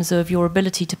terms of your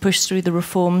ability to push through the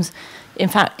reforms, in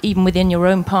fact, even within your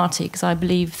own party, because I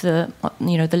believe the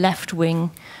left wing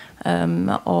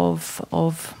of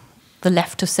the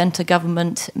left of centre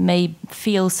government may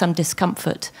feel some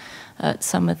discomfort at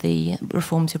some of the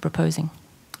reforms you're proposing.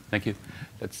 Thank you.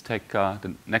 Let's take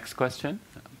the next question.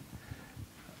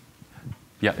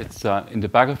 Yeah, it's in the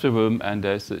back of the room, and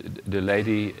there's the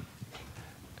lady.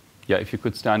 Yeah, if you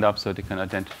could stand up so they can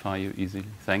identify you easily.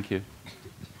 Thank you.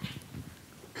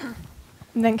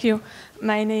 Thank you.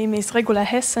 My name is Regula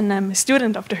Hess, and I'm a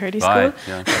student of the Hertie School. Right,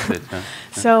 yeah, that's it. Yeah.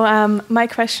 So my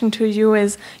question to you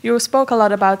is, you spoke a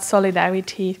lot about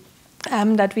solidarity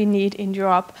that we need in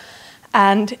Europe.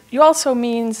 And you also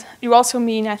mean,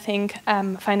 I think,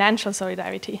 financial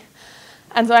solidarity.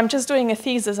 And so I'm just doing a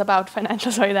thesis about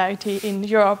financial solidarity in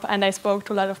Europe, and I spoke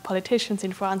to a lot of politicians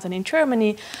in France and in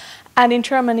Germany. And in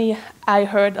Germany, I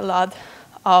heard a lot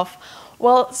of,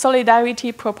 well,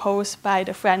 solidarity proposed by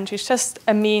the French is just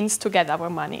a means to get our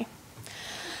money.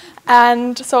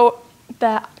 And so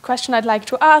the question I'd like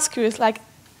to ask you is, like,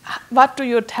 what do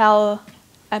you tell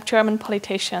German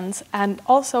politicians and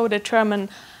also the German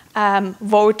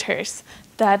voters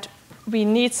that we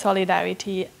need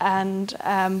solidarity, and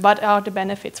what are the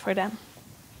benefits for them?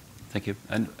 Thank you.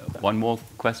 And one more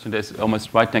question. There's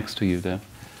almost right next to you there.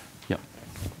 Yeah.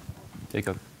 There you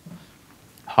go.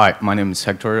 Hi, my name is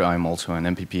Hector. I'm also an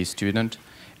MPP student.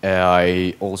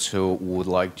 I also would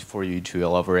like for you to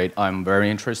elaborate. I'm very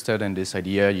interested in this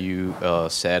idea you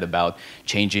said about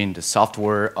changing the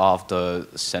software of the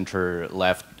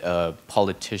center-left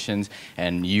politicians,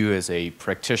 and you as a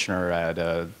practitioner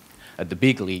at the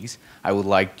big leagues, I would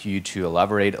like you to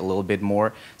elaborate a little bit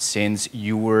more, since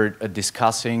you were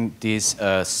discussing this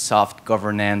soft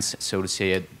governance, so to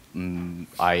say it,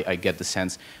 I get the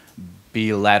sense,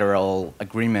 bilateral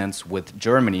agreements with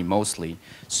Germany mostly.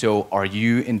 So are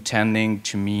you intending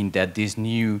to mean that this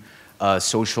new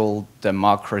social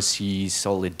democracy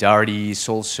solidarity is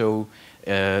also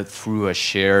through a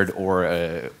shared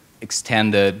or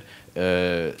extended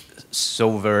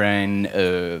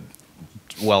sovereign,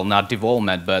 well, not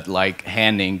development, but like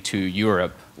handing to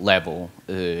Europe level?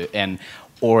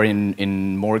 Or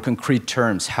in more concrete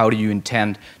terms, how do you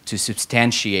intend to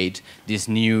substantiate this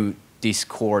new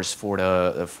discourse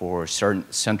for certain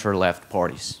center-left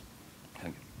parties?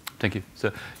 Thank you.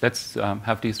 So let's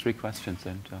have these three questions,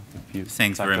 and if you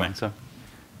thanks very much.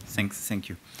 Thank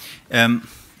you.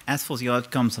 As for the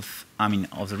outcomes of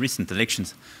the recent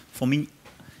elections, for me,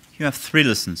 you have three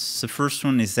lessons. The first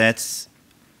one is that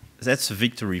that's a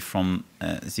victory from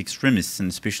the extremists, and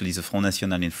especially the Front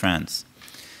National in France.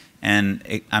 And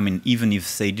even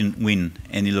if they didn't win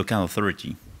any local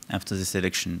authority after this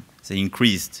election, they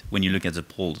increased, when you look at the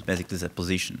polls, basically their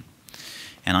position.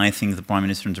 And I think the Prime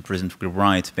Minister and the President were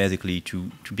right, basically,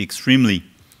 to be extremely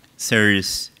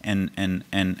serious and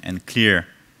clear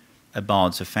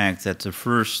about the fact that the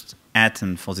first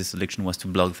attempt for this election was to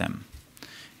block them.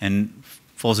 And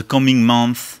for the coming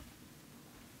month,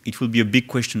 it will be a big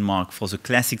question mark for the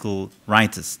classical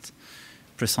rightists,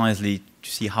 precisely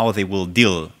to see how they will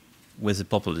deal with the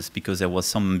populists, because there was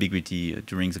some ambiguity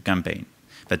during the campaign.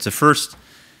 But the first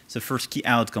key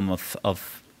outcome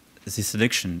of this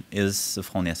election is the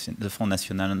Front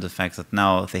National and the fact that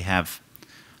now they have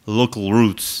local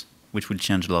roots, which will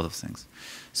change a lot of things.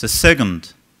 The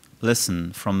second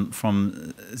lesson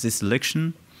from this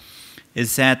election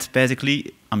is that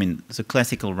basically, the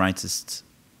classical rightists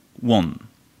won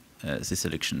this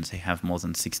election. They have more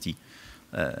than 60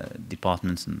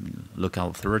 departments and local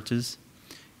authorities.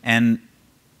 And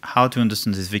how to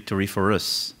understand this victory for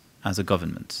us as a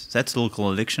government? That's the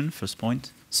local election, first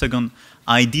point. Second,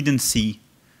 I didn't see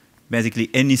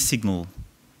basically any signal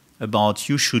about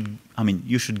you should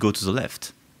go to the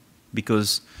left,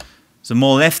 because the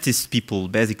more leftist people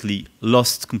basically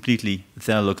lost completely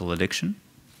their local election.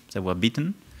 They were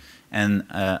beaten. And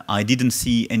I didn't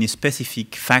see any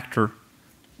specific factor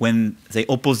when they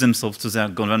oppose themselves to their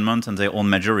government and their own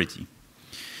majority.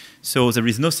 So there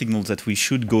is no signal that we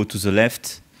should go to the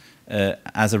left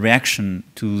as a reaction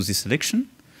to this election.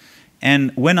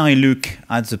 And when I look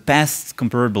at the past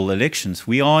comparable elections,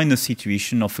 we are in a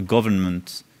situation of a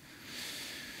government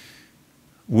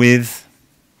with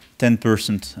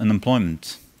 10%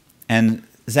 unemployment. And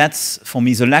that's, for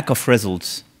me, the lack of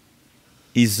results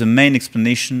is the main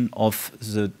explanation of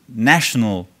the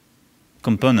national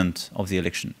component of the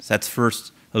election. That's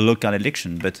first a local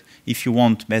election, but if you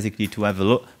want basically to have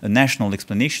a national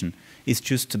explanation, it's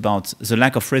just about the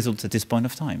lack of results at this point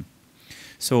of time.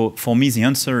 So for me, the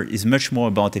answer is much more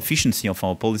about efficiency of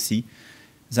our policy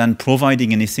than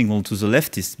providing any signal to the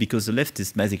leftists, because the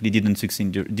leftists basically didn't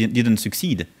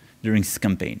succeed during this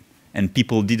campaign, and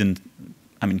people didn't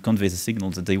convey the signal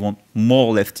that they want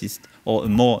more leftist or a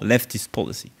more leftist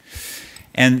policy.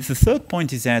 And the third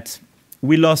point is that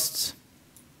we lost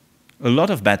a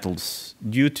lot of battles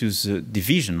due to the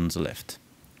division on the left.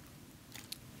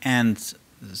 And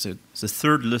the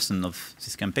third lesson of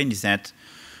this campaign is that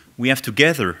we have to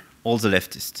gather all the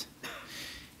leftists.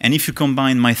 And if you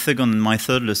combine my second and my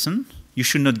third lesson, you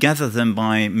should not gather them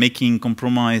by making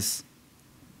compromise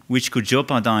which could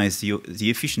jeopardize the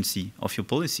efficiency of your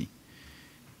policy.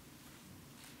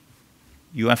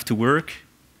 You have to work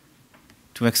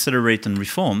to accelerate on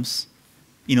reforms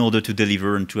in order to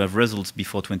deliver and to have results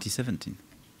before 2017.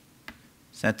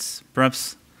 That's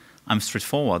perhaps I'm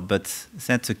straightforward, but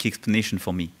that's a key explanation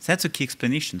for me. That's a key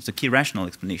explanation, it's a key rational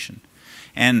explanation.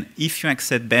 And if you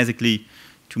accept basically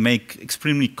to make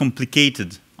extremely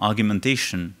complicated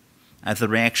argumentation as a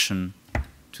reaction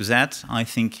to that, I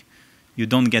think you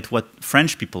don't get what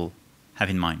French people have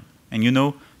in mind. And you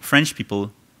know, French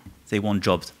people, they want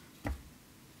jobs.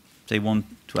 They want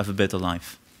to have a better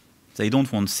life. They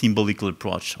don't want symbolical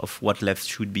approach of what left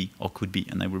should be or could be,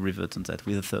 and I will revert on that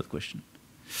with a third question.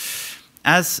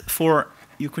 As for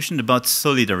your question about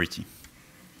solidarity,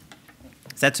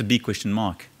 that's a big question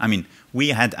mark. I mean,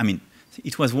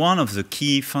 it was one of the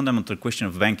key fundamental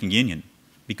questions of banking union,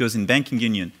 because in banking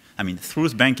union, through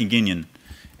the banking union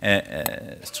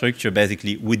structure,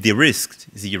 basically, we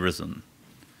de-risked the Eurozone.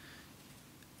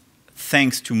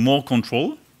 Thanks to more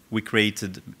control, we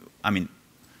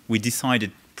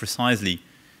decided precisely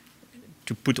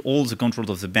to put all the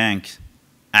control of the bank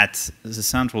at the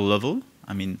central level,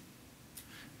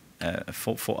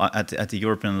 at the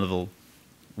European level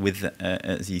with the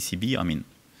ECB,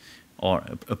 or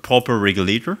a proper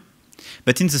regulator.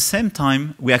 But in the same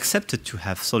time, we accepted to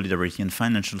have solidarity and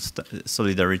financial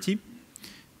solidarity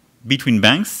between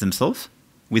banks themselves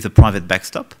with a private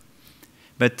backstop,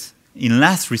 but in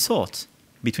last resort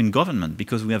between government,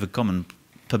 because we have a common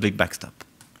public backstop.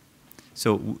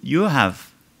 So you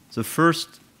have the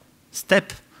first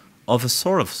step of a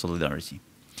sort of solidarity.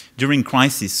 During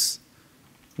crisis,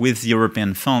 with the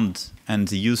European Fund and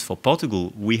the use for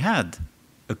Portugal, we had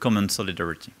a common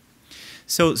solidarity.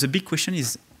 So the big question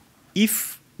is,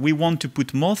 if we want to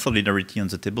put more solidarity on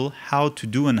the table, how to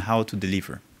do and how to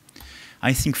deliver?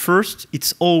 I think first,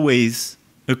 it's always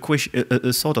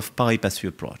a sort of pari passu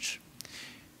approach.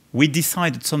 We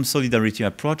decided some solidarity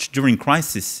approach during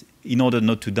crisis in order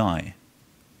not to die.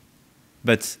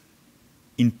 But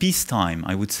in peacetime,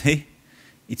 I would say,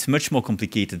 it's much more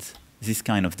complicated, this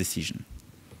kind of decision.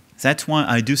 That's why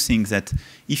I do think that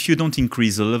if you don't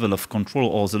increase the level of control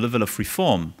or the level of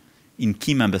reform in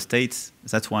key member states,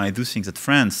 that's why I do think that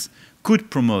France could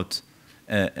promote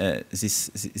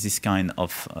this kind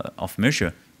of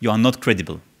measure. You are not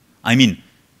credible.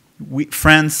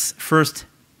 France first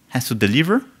has to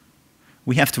deliver.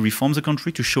 We have to reform the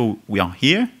country to show we are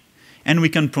here, and we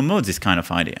can promote this kind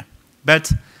of idea.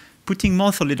 But putting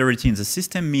more solidarity in the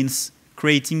system means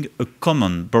creating a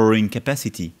common borrowing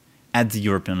capacity at the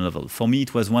European level. For me,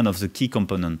 it was one of the key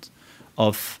components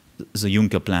of the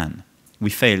Juncker plan. We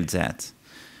failed that.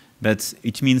 But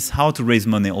it means how to raise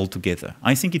money all together.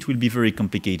 I think it will be very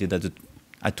complicated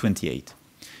at 28.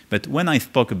 But when I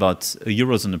spoke about a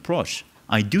Eurozone approach,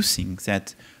 I do think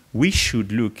that we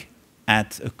should look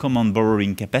at a common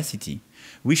borrowing capacity.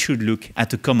 We should look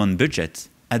at a common budget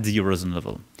at the Eurozone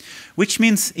level, which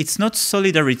means it's not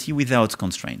solidarity without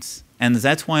constraints. And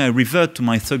that's why I revert to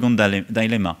my second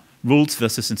dilemma, rules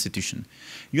versus institution.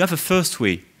 You have a first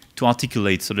way to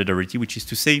articulate solidarity, which is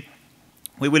to say,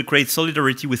 we will create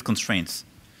solidarity with constraints,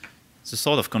 the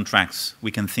sort of contracts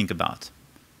we can think about.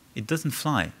 It doesn't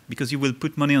fly, because you will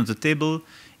put money on the table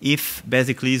if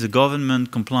basically the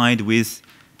government complied with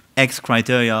X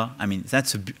criteria.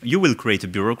 You will create a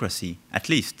bureaucracy, at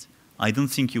least. I don't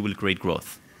think you will create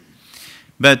growth.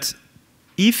 But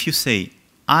if you say,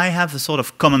 I have a sort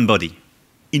of common body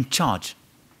in charge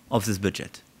of this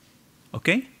budget,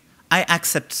 okay? I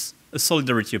accept a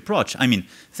solidarity approach.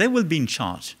 They will be in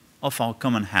charge of our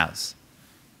common house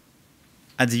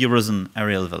at the Eurozone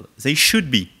area level. They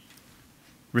should be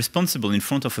responsible in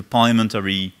front of a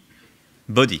parliamentary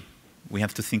body we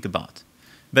have to think about.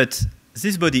 But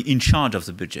this body in charge of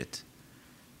the budget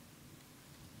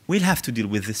will have to deal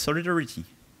with this solidarity.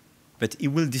 But it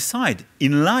will decide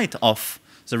in light of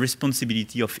the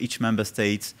responsibility of each member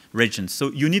state's regions.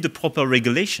 So you need a proper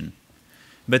regulation,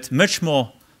 but much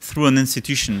more through an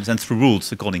institution than through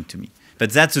rules, according to me.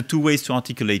 But that's the two ways to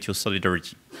articulate your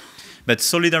solidarity. But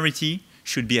solidarity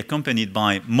should be accompanied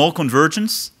by more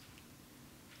convergence,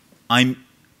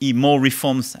 i.e. more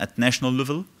reforms at national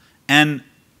level, and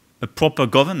a proper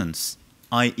governance,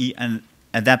 i.e. an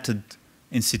adapted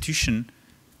institution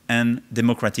and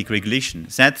democratic regulation.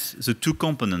 That's the two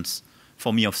components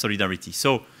for me of solidarity.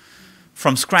 So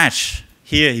from scratch,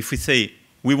 here, if we say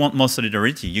we want more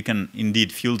solidarity, you can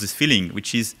indeed feel this feeling,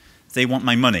 which is they want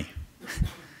my money,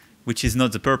 which is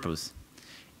not the purpose.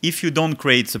 If you don't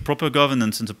create the proper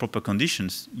governance and the proper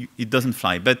conditions, it doesn't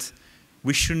fly. But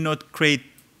we should not create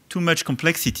too much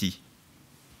complexity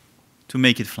to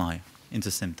make it fly in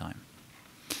the same time.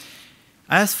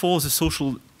 As for the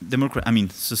social democrat,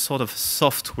 the sort of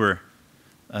software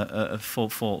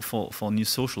for new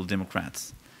social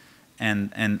democrats,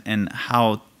 and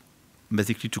how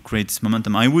basically to create this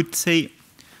momentum, I would see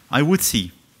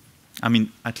I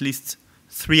mean, at least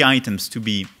 3 items to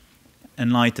be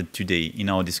enlightened today in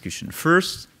our discussion.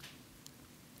 First,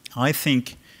 I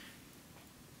think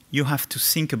you have to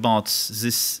think about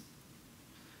these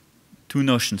 2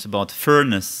 notions about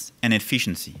fairness and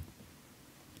efficiency.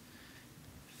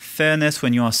 Fairness,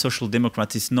 when you are a social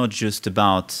democrat, is not just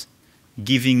about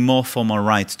giving more formal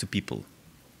rights to people,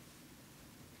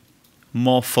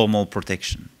 more formal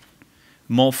protection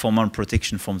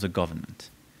from the government.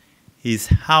 Is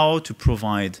how to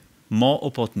provide more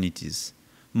opportunities,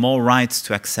 more rights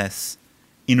to access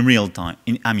in real time,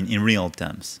 in real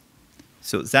terms.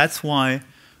 So that's why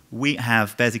we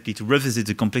have basically to revisit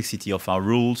the complexity of our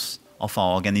rules, of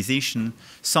our organization.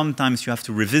 Sometimes you have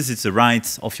to revisit the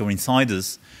rights of your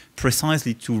insiders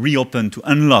precisely to reopen, to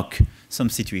unlock some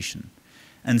situation.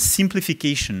 And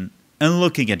simplification,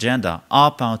 unlocking agenda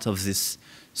are part of this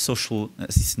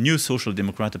new social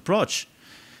democrat approach,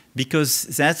 because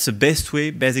that's the best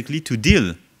way basically to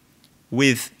deal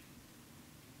with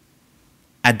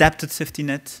adapted safety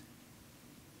net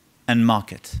and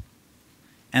market.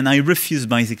 And I refuse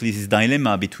basically this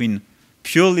dilemma between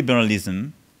pure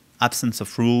liberalism, absence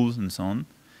of rules and so on,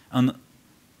 and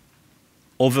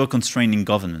over-constraining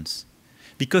governments.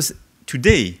 Because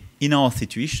today, in our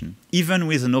situation, even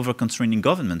with an over-constraining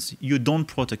government, you don't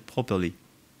protect properly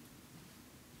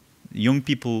young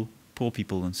people, poor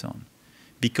people, and so on,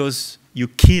 because you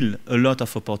kill a lot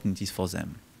of opportunities for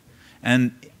them.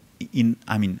 And in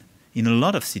a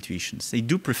lot of situations, they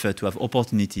do prefer to have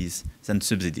opportunities than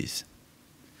subsidies.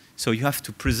 So you have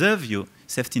to preserve your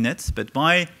safety nets, but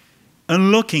by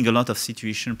unlocking a lot of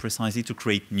situations precisely to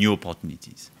create new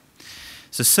opportunities.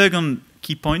 The second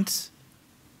key point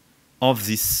of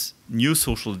this new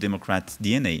social democrat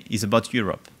DNA is about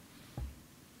Europe.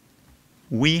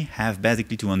 We have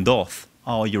basically to endorse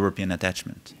our European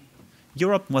attachment.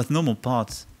 Europe was no more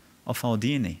part of our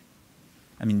DNA.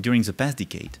 I mean, during the past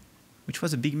decade, which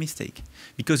was a big mistake.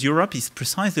 Because Europe is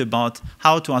precisely about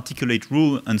how to articulate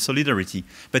rule and solidarity,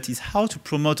 but it's how to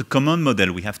promote a common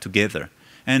model we have together.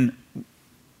 And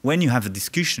when you have a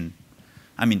discussion,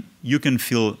 I mean, you can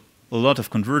feel a lot of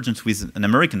convergence with an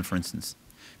American, for instance.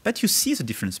 But you see the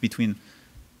difference between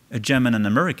a German and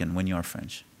American when you are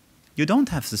French. You don't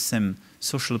have the same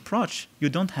social approach. You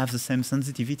don't have the same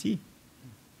sensitivity.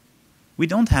 We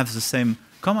don't have the same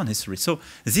common history. So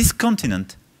this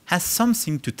continent has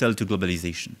something to tell to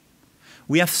globalization.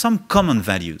 We have some common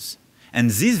values. And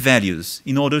these values,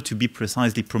 in order to be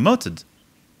precisely promoted,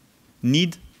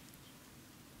 need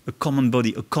a common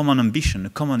body, a common ambition, a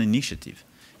common initiative.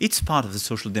 It's part of the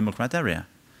social democrat area.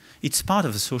 It's part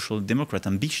of the social democrat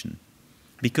ambition.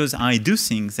 Because I do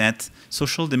think that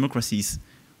social democracy is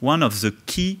one of the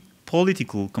key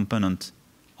political components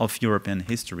of European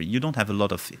history. You don't have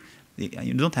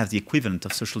the equivalent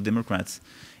of social democrats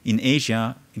in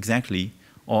Asia exactly,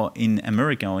 or in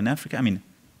America or in Africa. I mean,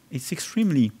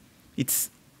 it's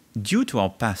due to our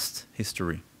past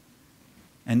history.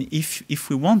 And if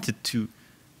we wanted to,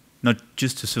 not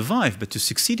just to survive, but to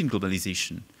succeed in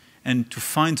globalization, and to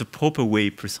find the proper way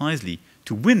precisely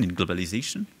to win in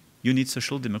globalization, you need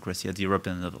social democracy at the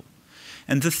European level.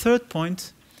 And the third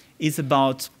point is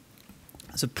about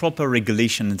the proper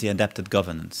regulation and the adapted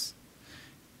governance.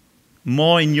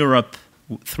 More in Europe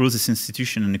through this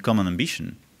institution and the common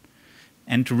ambition,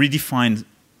 and to redefine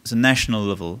the national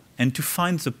level, and to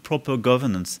find the proper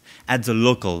governance at the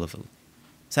local level.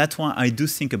 That's why I do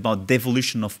think about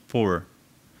devolution of power.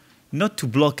 Not to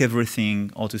block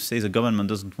everything or to say the government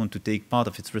doesn't want to take part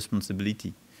of its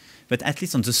responsibility. But at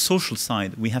least on the social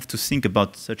side, we have to think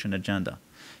about such an agenda.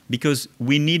 Because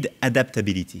we need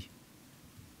adaptability.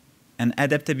 And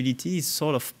adaptability is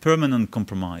sort of permanent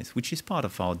compromise, which is part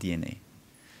of our DNA.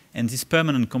 And this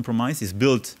permanent compromise is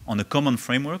built on a common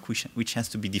framework which has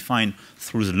to be defined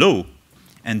through the law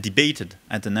and debated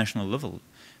at the national level.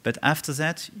 But after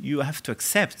that, you have to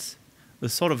accept a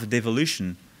sort of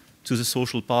devolution to the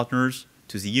social partners,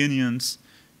 to the unions,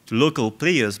 to local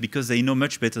players, because they know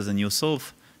much better than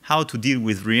yourself how to deal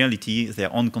with reality,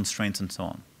 their own constraints, and so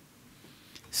on.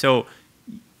 So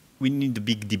we need a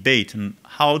big debate on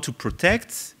how to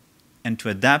protect and to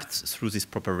adapt through this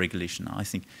proper regulation. I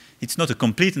think it's not a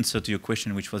complete answer to your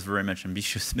question, which was very much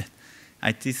ambitious, but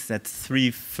I think that's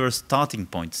 3 first starting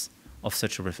points of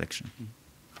such a reflection.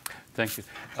 Thank you.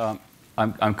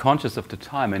 I'm conscious of the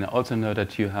time, and I also know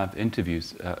that you have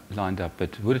interviews lined up,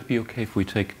 but would it be okay if we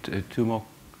take two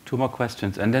more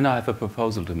questions? And then I have a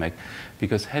proposal to make,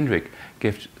 because Hendrik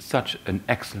gave such an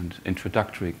excellent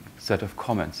introductory set of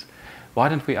comments. Why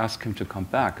don't we ask him to come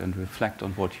back and reflect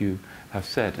on what you have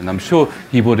said? And I'm sure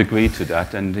he would agree to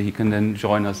that, and he can then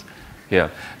join us Yeah,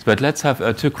 but let's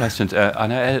have two questions.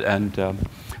 Anaël and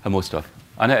Mostov.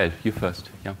 Anaël, you first.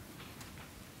 Yeah.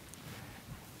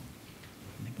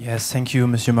 Yes, thank you,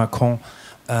 Monsieur Macron.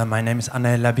 My name is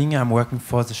Anaël Labinge. I'm working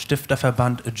for the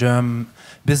Stifterverband, a German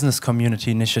business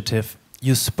community initiative.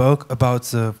 You spoke about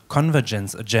the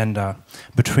convergence agenda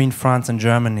between France and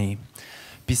Germany.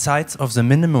 Besides of the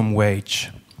minimum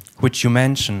wage, which you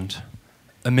mentioned,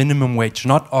 a minimum wage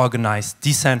not organized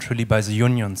decentrally by the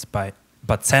unions, but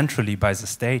centrally by the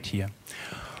state here.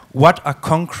 What are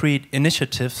concrete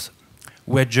initiatives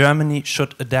where Germany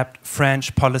should adapt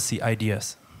French policy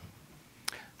ideas?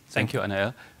 Thank you,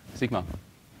 Anaël. Sigmar.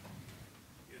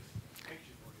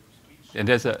 And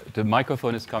the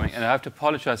microphone is coming, and I have to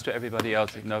apologize to everybody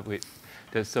else. No,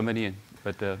 there's so many,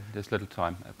 but there's little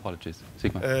time. Apologies.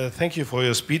 Sigmar. Thank you for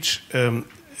your speech.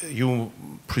 You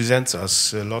present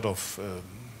us a lot of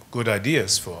good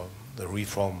ideas for the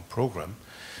reform program.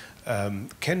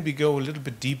 Can we go a little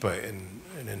bit deeper in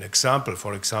an example,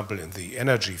 for example, in the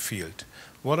energy field?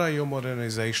 What are your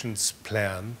modernizations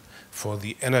plan for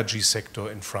the energy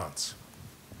sector in France?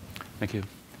 Thank you.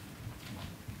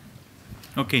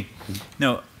 Okay.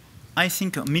 Now, I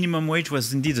think minimum wage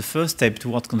was indeed the first step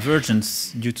toward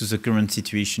convergence due to the current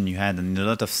situation you had. And in a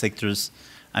lot of sectors,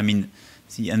 I mean,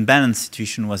 the unbalanced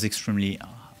situation was extremely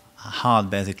hard,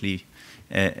 basically,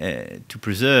 to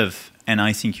preserve. And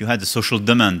I think you had a social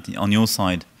demand on your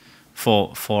side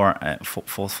for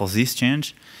this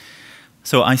change.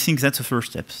 So I think that's the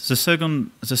first step.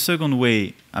 The second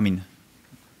way, I mean,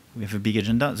 we have a big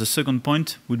agenda. The second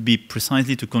point would be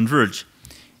precisely to converge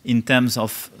in terms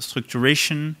of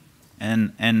structuration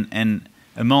and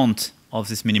amount of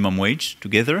this minimum wage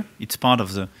together. It's part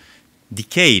of the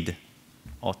decade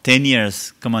or 10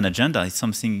 years common agenda. It's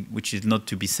something which is not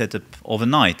to be set up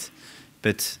overnight,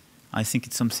 but I think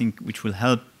it's something which will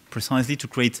help precisely to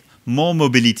create more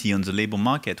mobility on the labor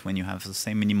market when you have the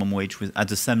same minimum wage at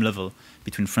the same level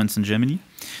between France and Germany.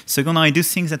 Second, I do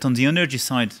think that on the energy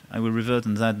side, I will revert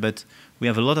on that, but we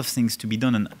have a lot of things to be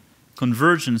done and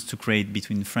convergence to create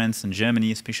between France and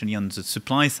Germany, especially on the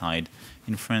supply side.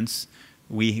 In France,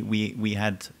 we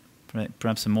had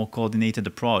perhaps a more coordinated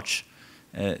approach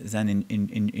than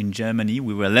in Germany.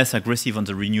 We were less aggressive on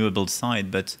the renewable side,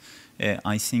 but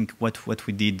I think what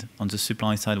we did on the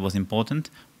supply side was important.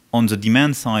 On the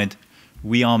demand side,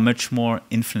 we are much more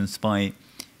influenced by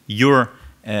your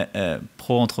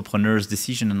pro-entrepreneurs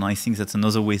decision, and I think that's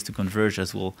another way to converge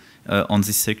as well on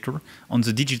this sector. On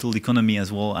the digital economy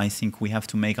as well, I think we have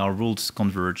to make our rules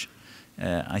converge.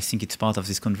 I think it's part of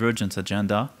this convergence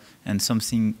agenda, and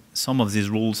some of these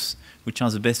rules, which are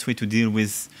the best way to deal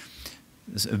with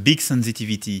a big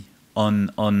sensitivity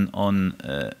on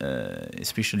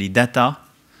especially data,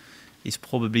 is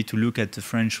probably to look at the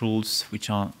French rules, which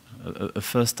are a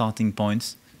first starting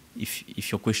point,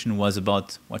 if your question was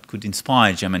about what could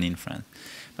inspire Germany in France.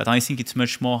 But I think it's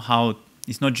much more how,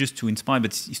 it's not just to inspire,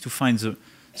 but it's to find the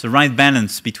right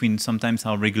balance between sometimes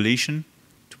our regulation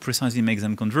to precisely make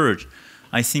them converge.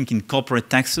 I think in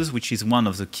corporate taxes, which is one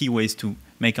of the key ways to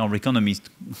make our economies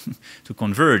to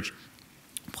converge,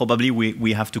 probably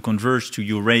we have to converge to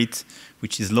your rate,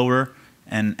 which is lower.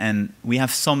 And we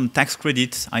have some tax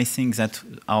credits. I think that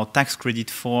our tax credit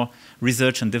for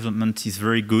research and development is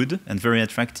very good and very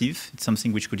attractive. It's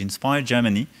something which could inspire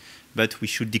Germany, but we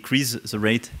should decrease the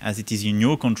rate as it is in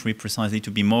your country precisely to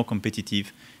be more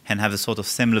competitive and have a sort of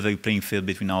same level playing field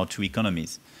between our two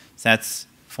economies. That's,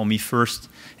 for me, first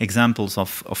examples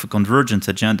of a convergence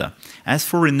agenda. As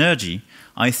for energy,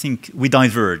 I think we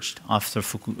diverged after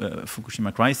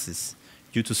Fukushima crisis,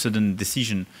 due to sudden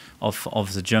decision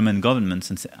of the German government.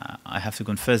 And I have to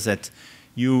confess that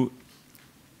you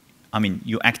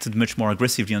acted much more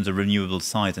aggressively on the renewable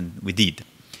side than we did.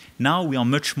 Now we are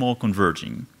much more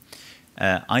converging.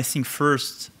 I think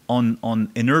first on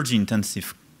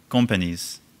energy-intensive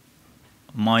companies,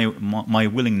 my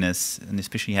willingness, and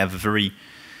especially have a very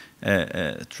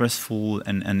trustful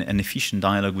and efficient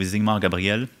dialogue with Sigmar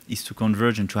Gabriel, is to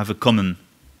converge and to have a common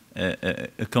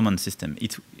system.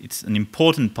 It's an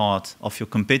important part of your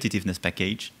competitiveness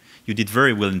package. You did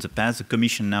very well in the past. The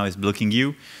Commission now is blocking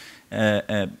you,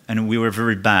 and we were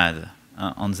very bad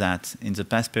on that in the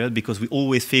past period because we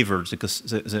always favored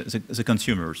the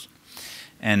consumers,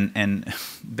 and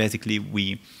basically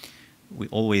we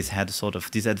always had a sort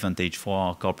of disadvantage for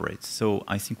our corporates. So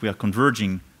I think we are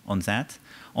converging on that.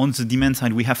 On the demand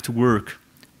side, we have to work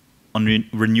on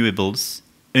renewables,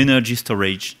 energy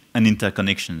storage, and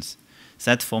interconnections.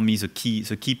 That, for me, is the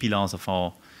key pillars of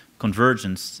our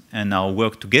convergence and our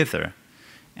work together.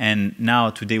 And now,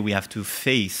 today, we have to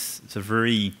face the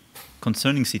very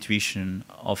concerning situation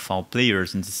of our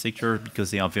players in the sector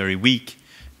because they are very weak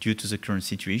due to the current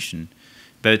situation.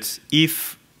 But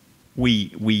if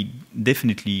we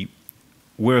definitely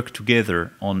work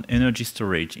together on energy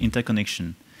storage,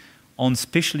 interconnection, on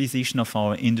specialization of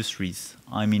our industries,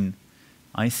 I mean,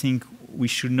 I think we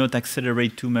should not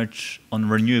accelerate too much on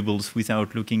renewables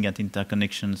without looking at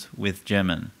interconnections with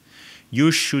Germany.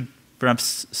 You should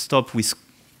perhaps stop with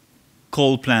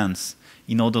coal plants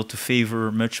in order to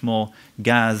favor much more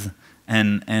gas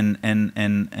and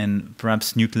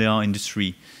perhaps nuclear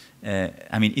industry.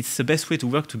 I mean, it's the best way to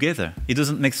work together. It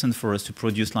doesn't make sense for us to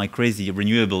produce like crazy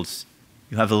renewables.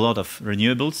 You have a lot of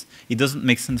renewables. It doesn't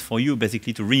make sense for you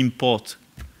basically to re-import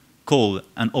coal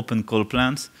and open coal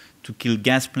plants, to kill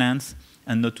gas plants,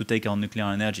 and not to take our nuclear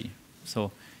energy.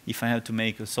 So if I had to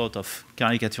make a sort of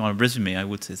caricatural resume, I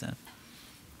would say that.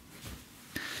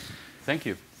 Thank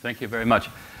you. Thank you very much.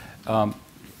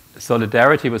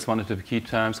 Solidarity was one of the key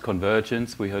terms,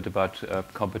 convergence. We heard about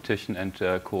competition and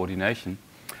coordination.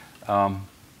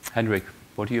 Henrik,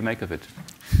 what do you make of it?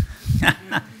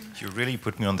 You really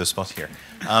put me on the spot here.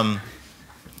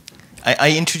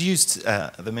 I introduced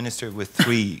the minister with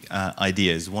three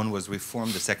ideas. One was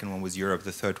reform, the second one was Europe,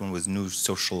 the third one was new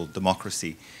social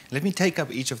democracy. Let me take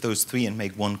up each of those three and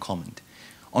make one comment.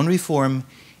 On reform,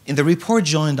 in the report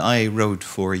joint I wrote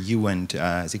for you and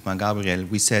Sigmar Gabriel,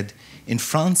 we said, in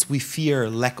France we fear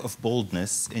lack of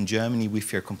boldness, in Germany we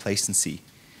fear complacency.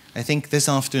 I think this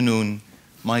afternoon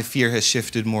my fear has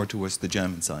shifted more towards the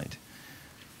German side.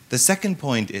 The second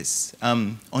point is,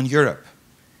 on Europe,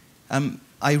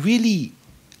 I really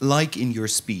like in your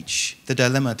speech the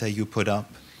dilemmata you put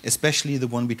up, especially the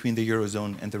one between the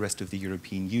Eurozone and the rest of the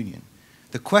European Union.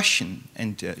 The question,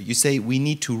 and you say we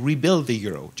need to rebuild the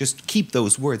euro, just keep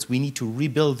those words, we need to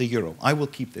rebuild the euro. I will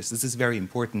keep this is very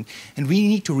important. And we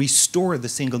need to restore the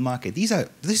single market.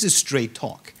 This is straight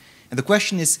talk. And the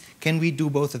question is, can we do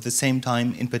both at the same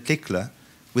time, in particular,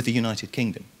 with the United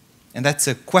Kingdom? And that's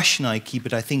a question I keep,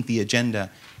 but I think the agenda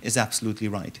is absolutely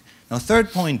right. Now,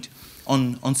 third point,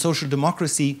 on social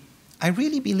democracy, I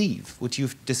really believe what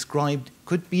you've described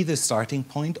could be the starting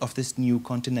point of this new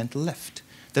continental left.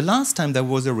 The last time there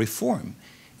was a reform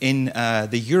in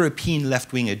the European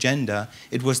left-wing agenda,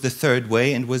 it was the third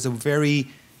way and was a very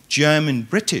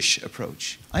German-British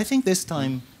approach. I think this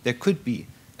time there could be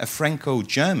a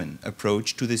Franco-German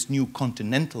approach to this new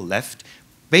continental left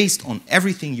based on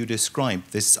everything you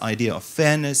described, this idea of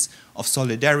fairness, of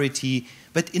solidarity,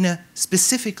 but in a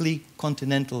specifically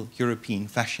continental European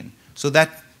fashion. So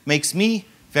that makes me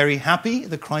very happy.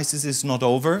 The crisis is not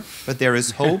over, but there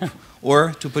is hope.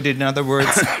 Or, to put it in other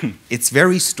words, it's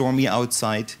very stormy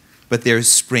outside, but there is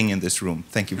spring in this room.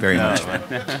 Thank you very much.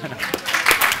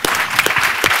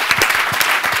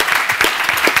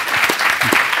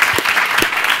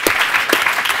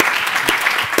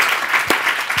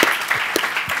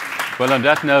 Well, on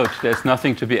that note, there's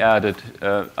nothing to be added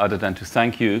other than to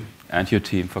thank you and your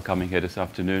team for coming here this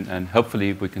afternoon, and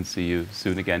hopefully we can see you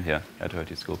soon again here at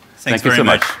Hertie School. Thank you so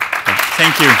much.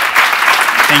 Thank you.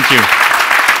 Thank you.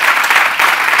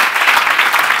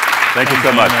 Thank you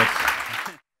so much.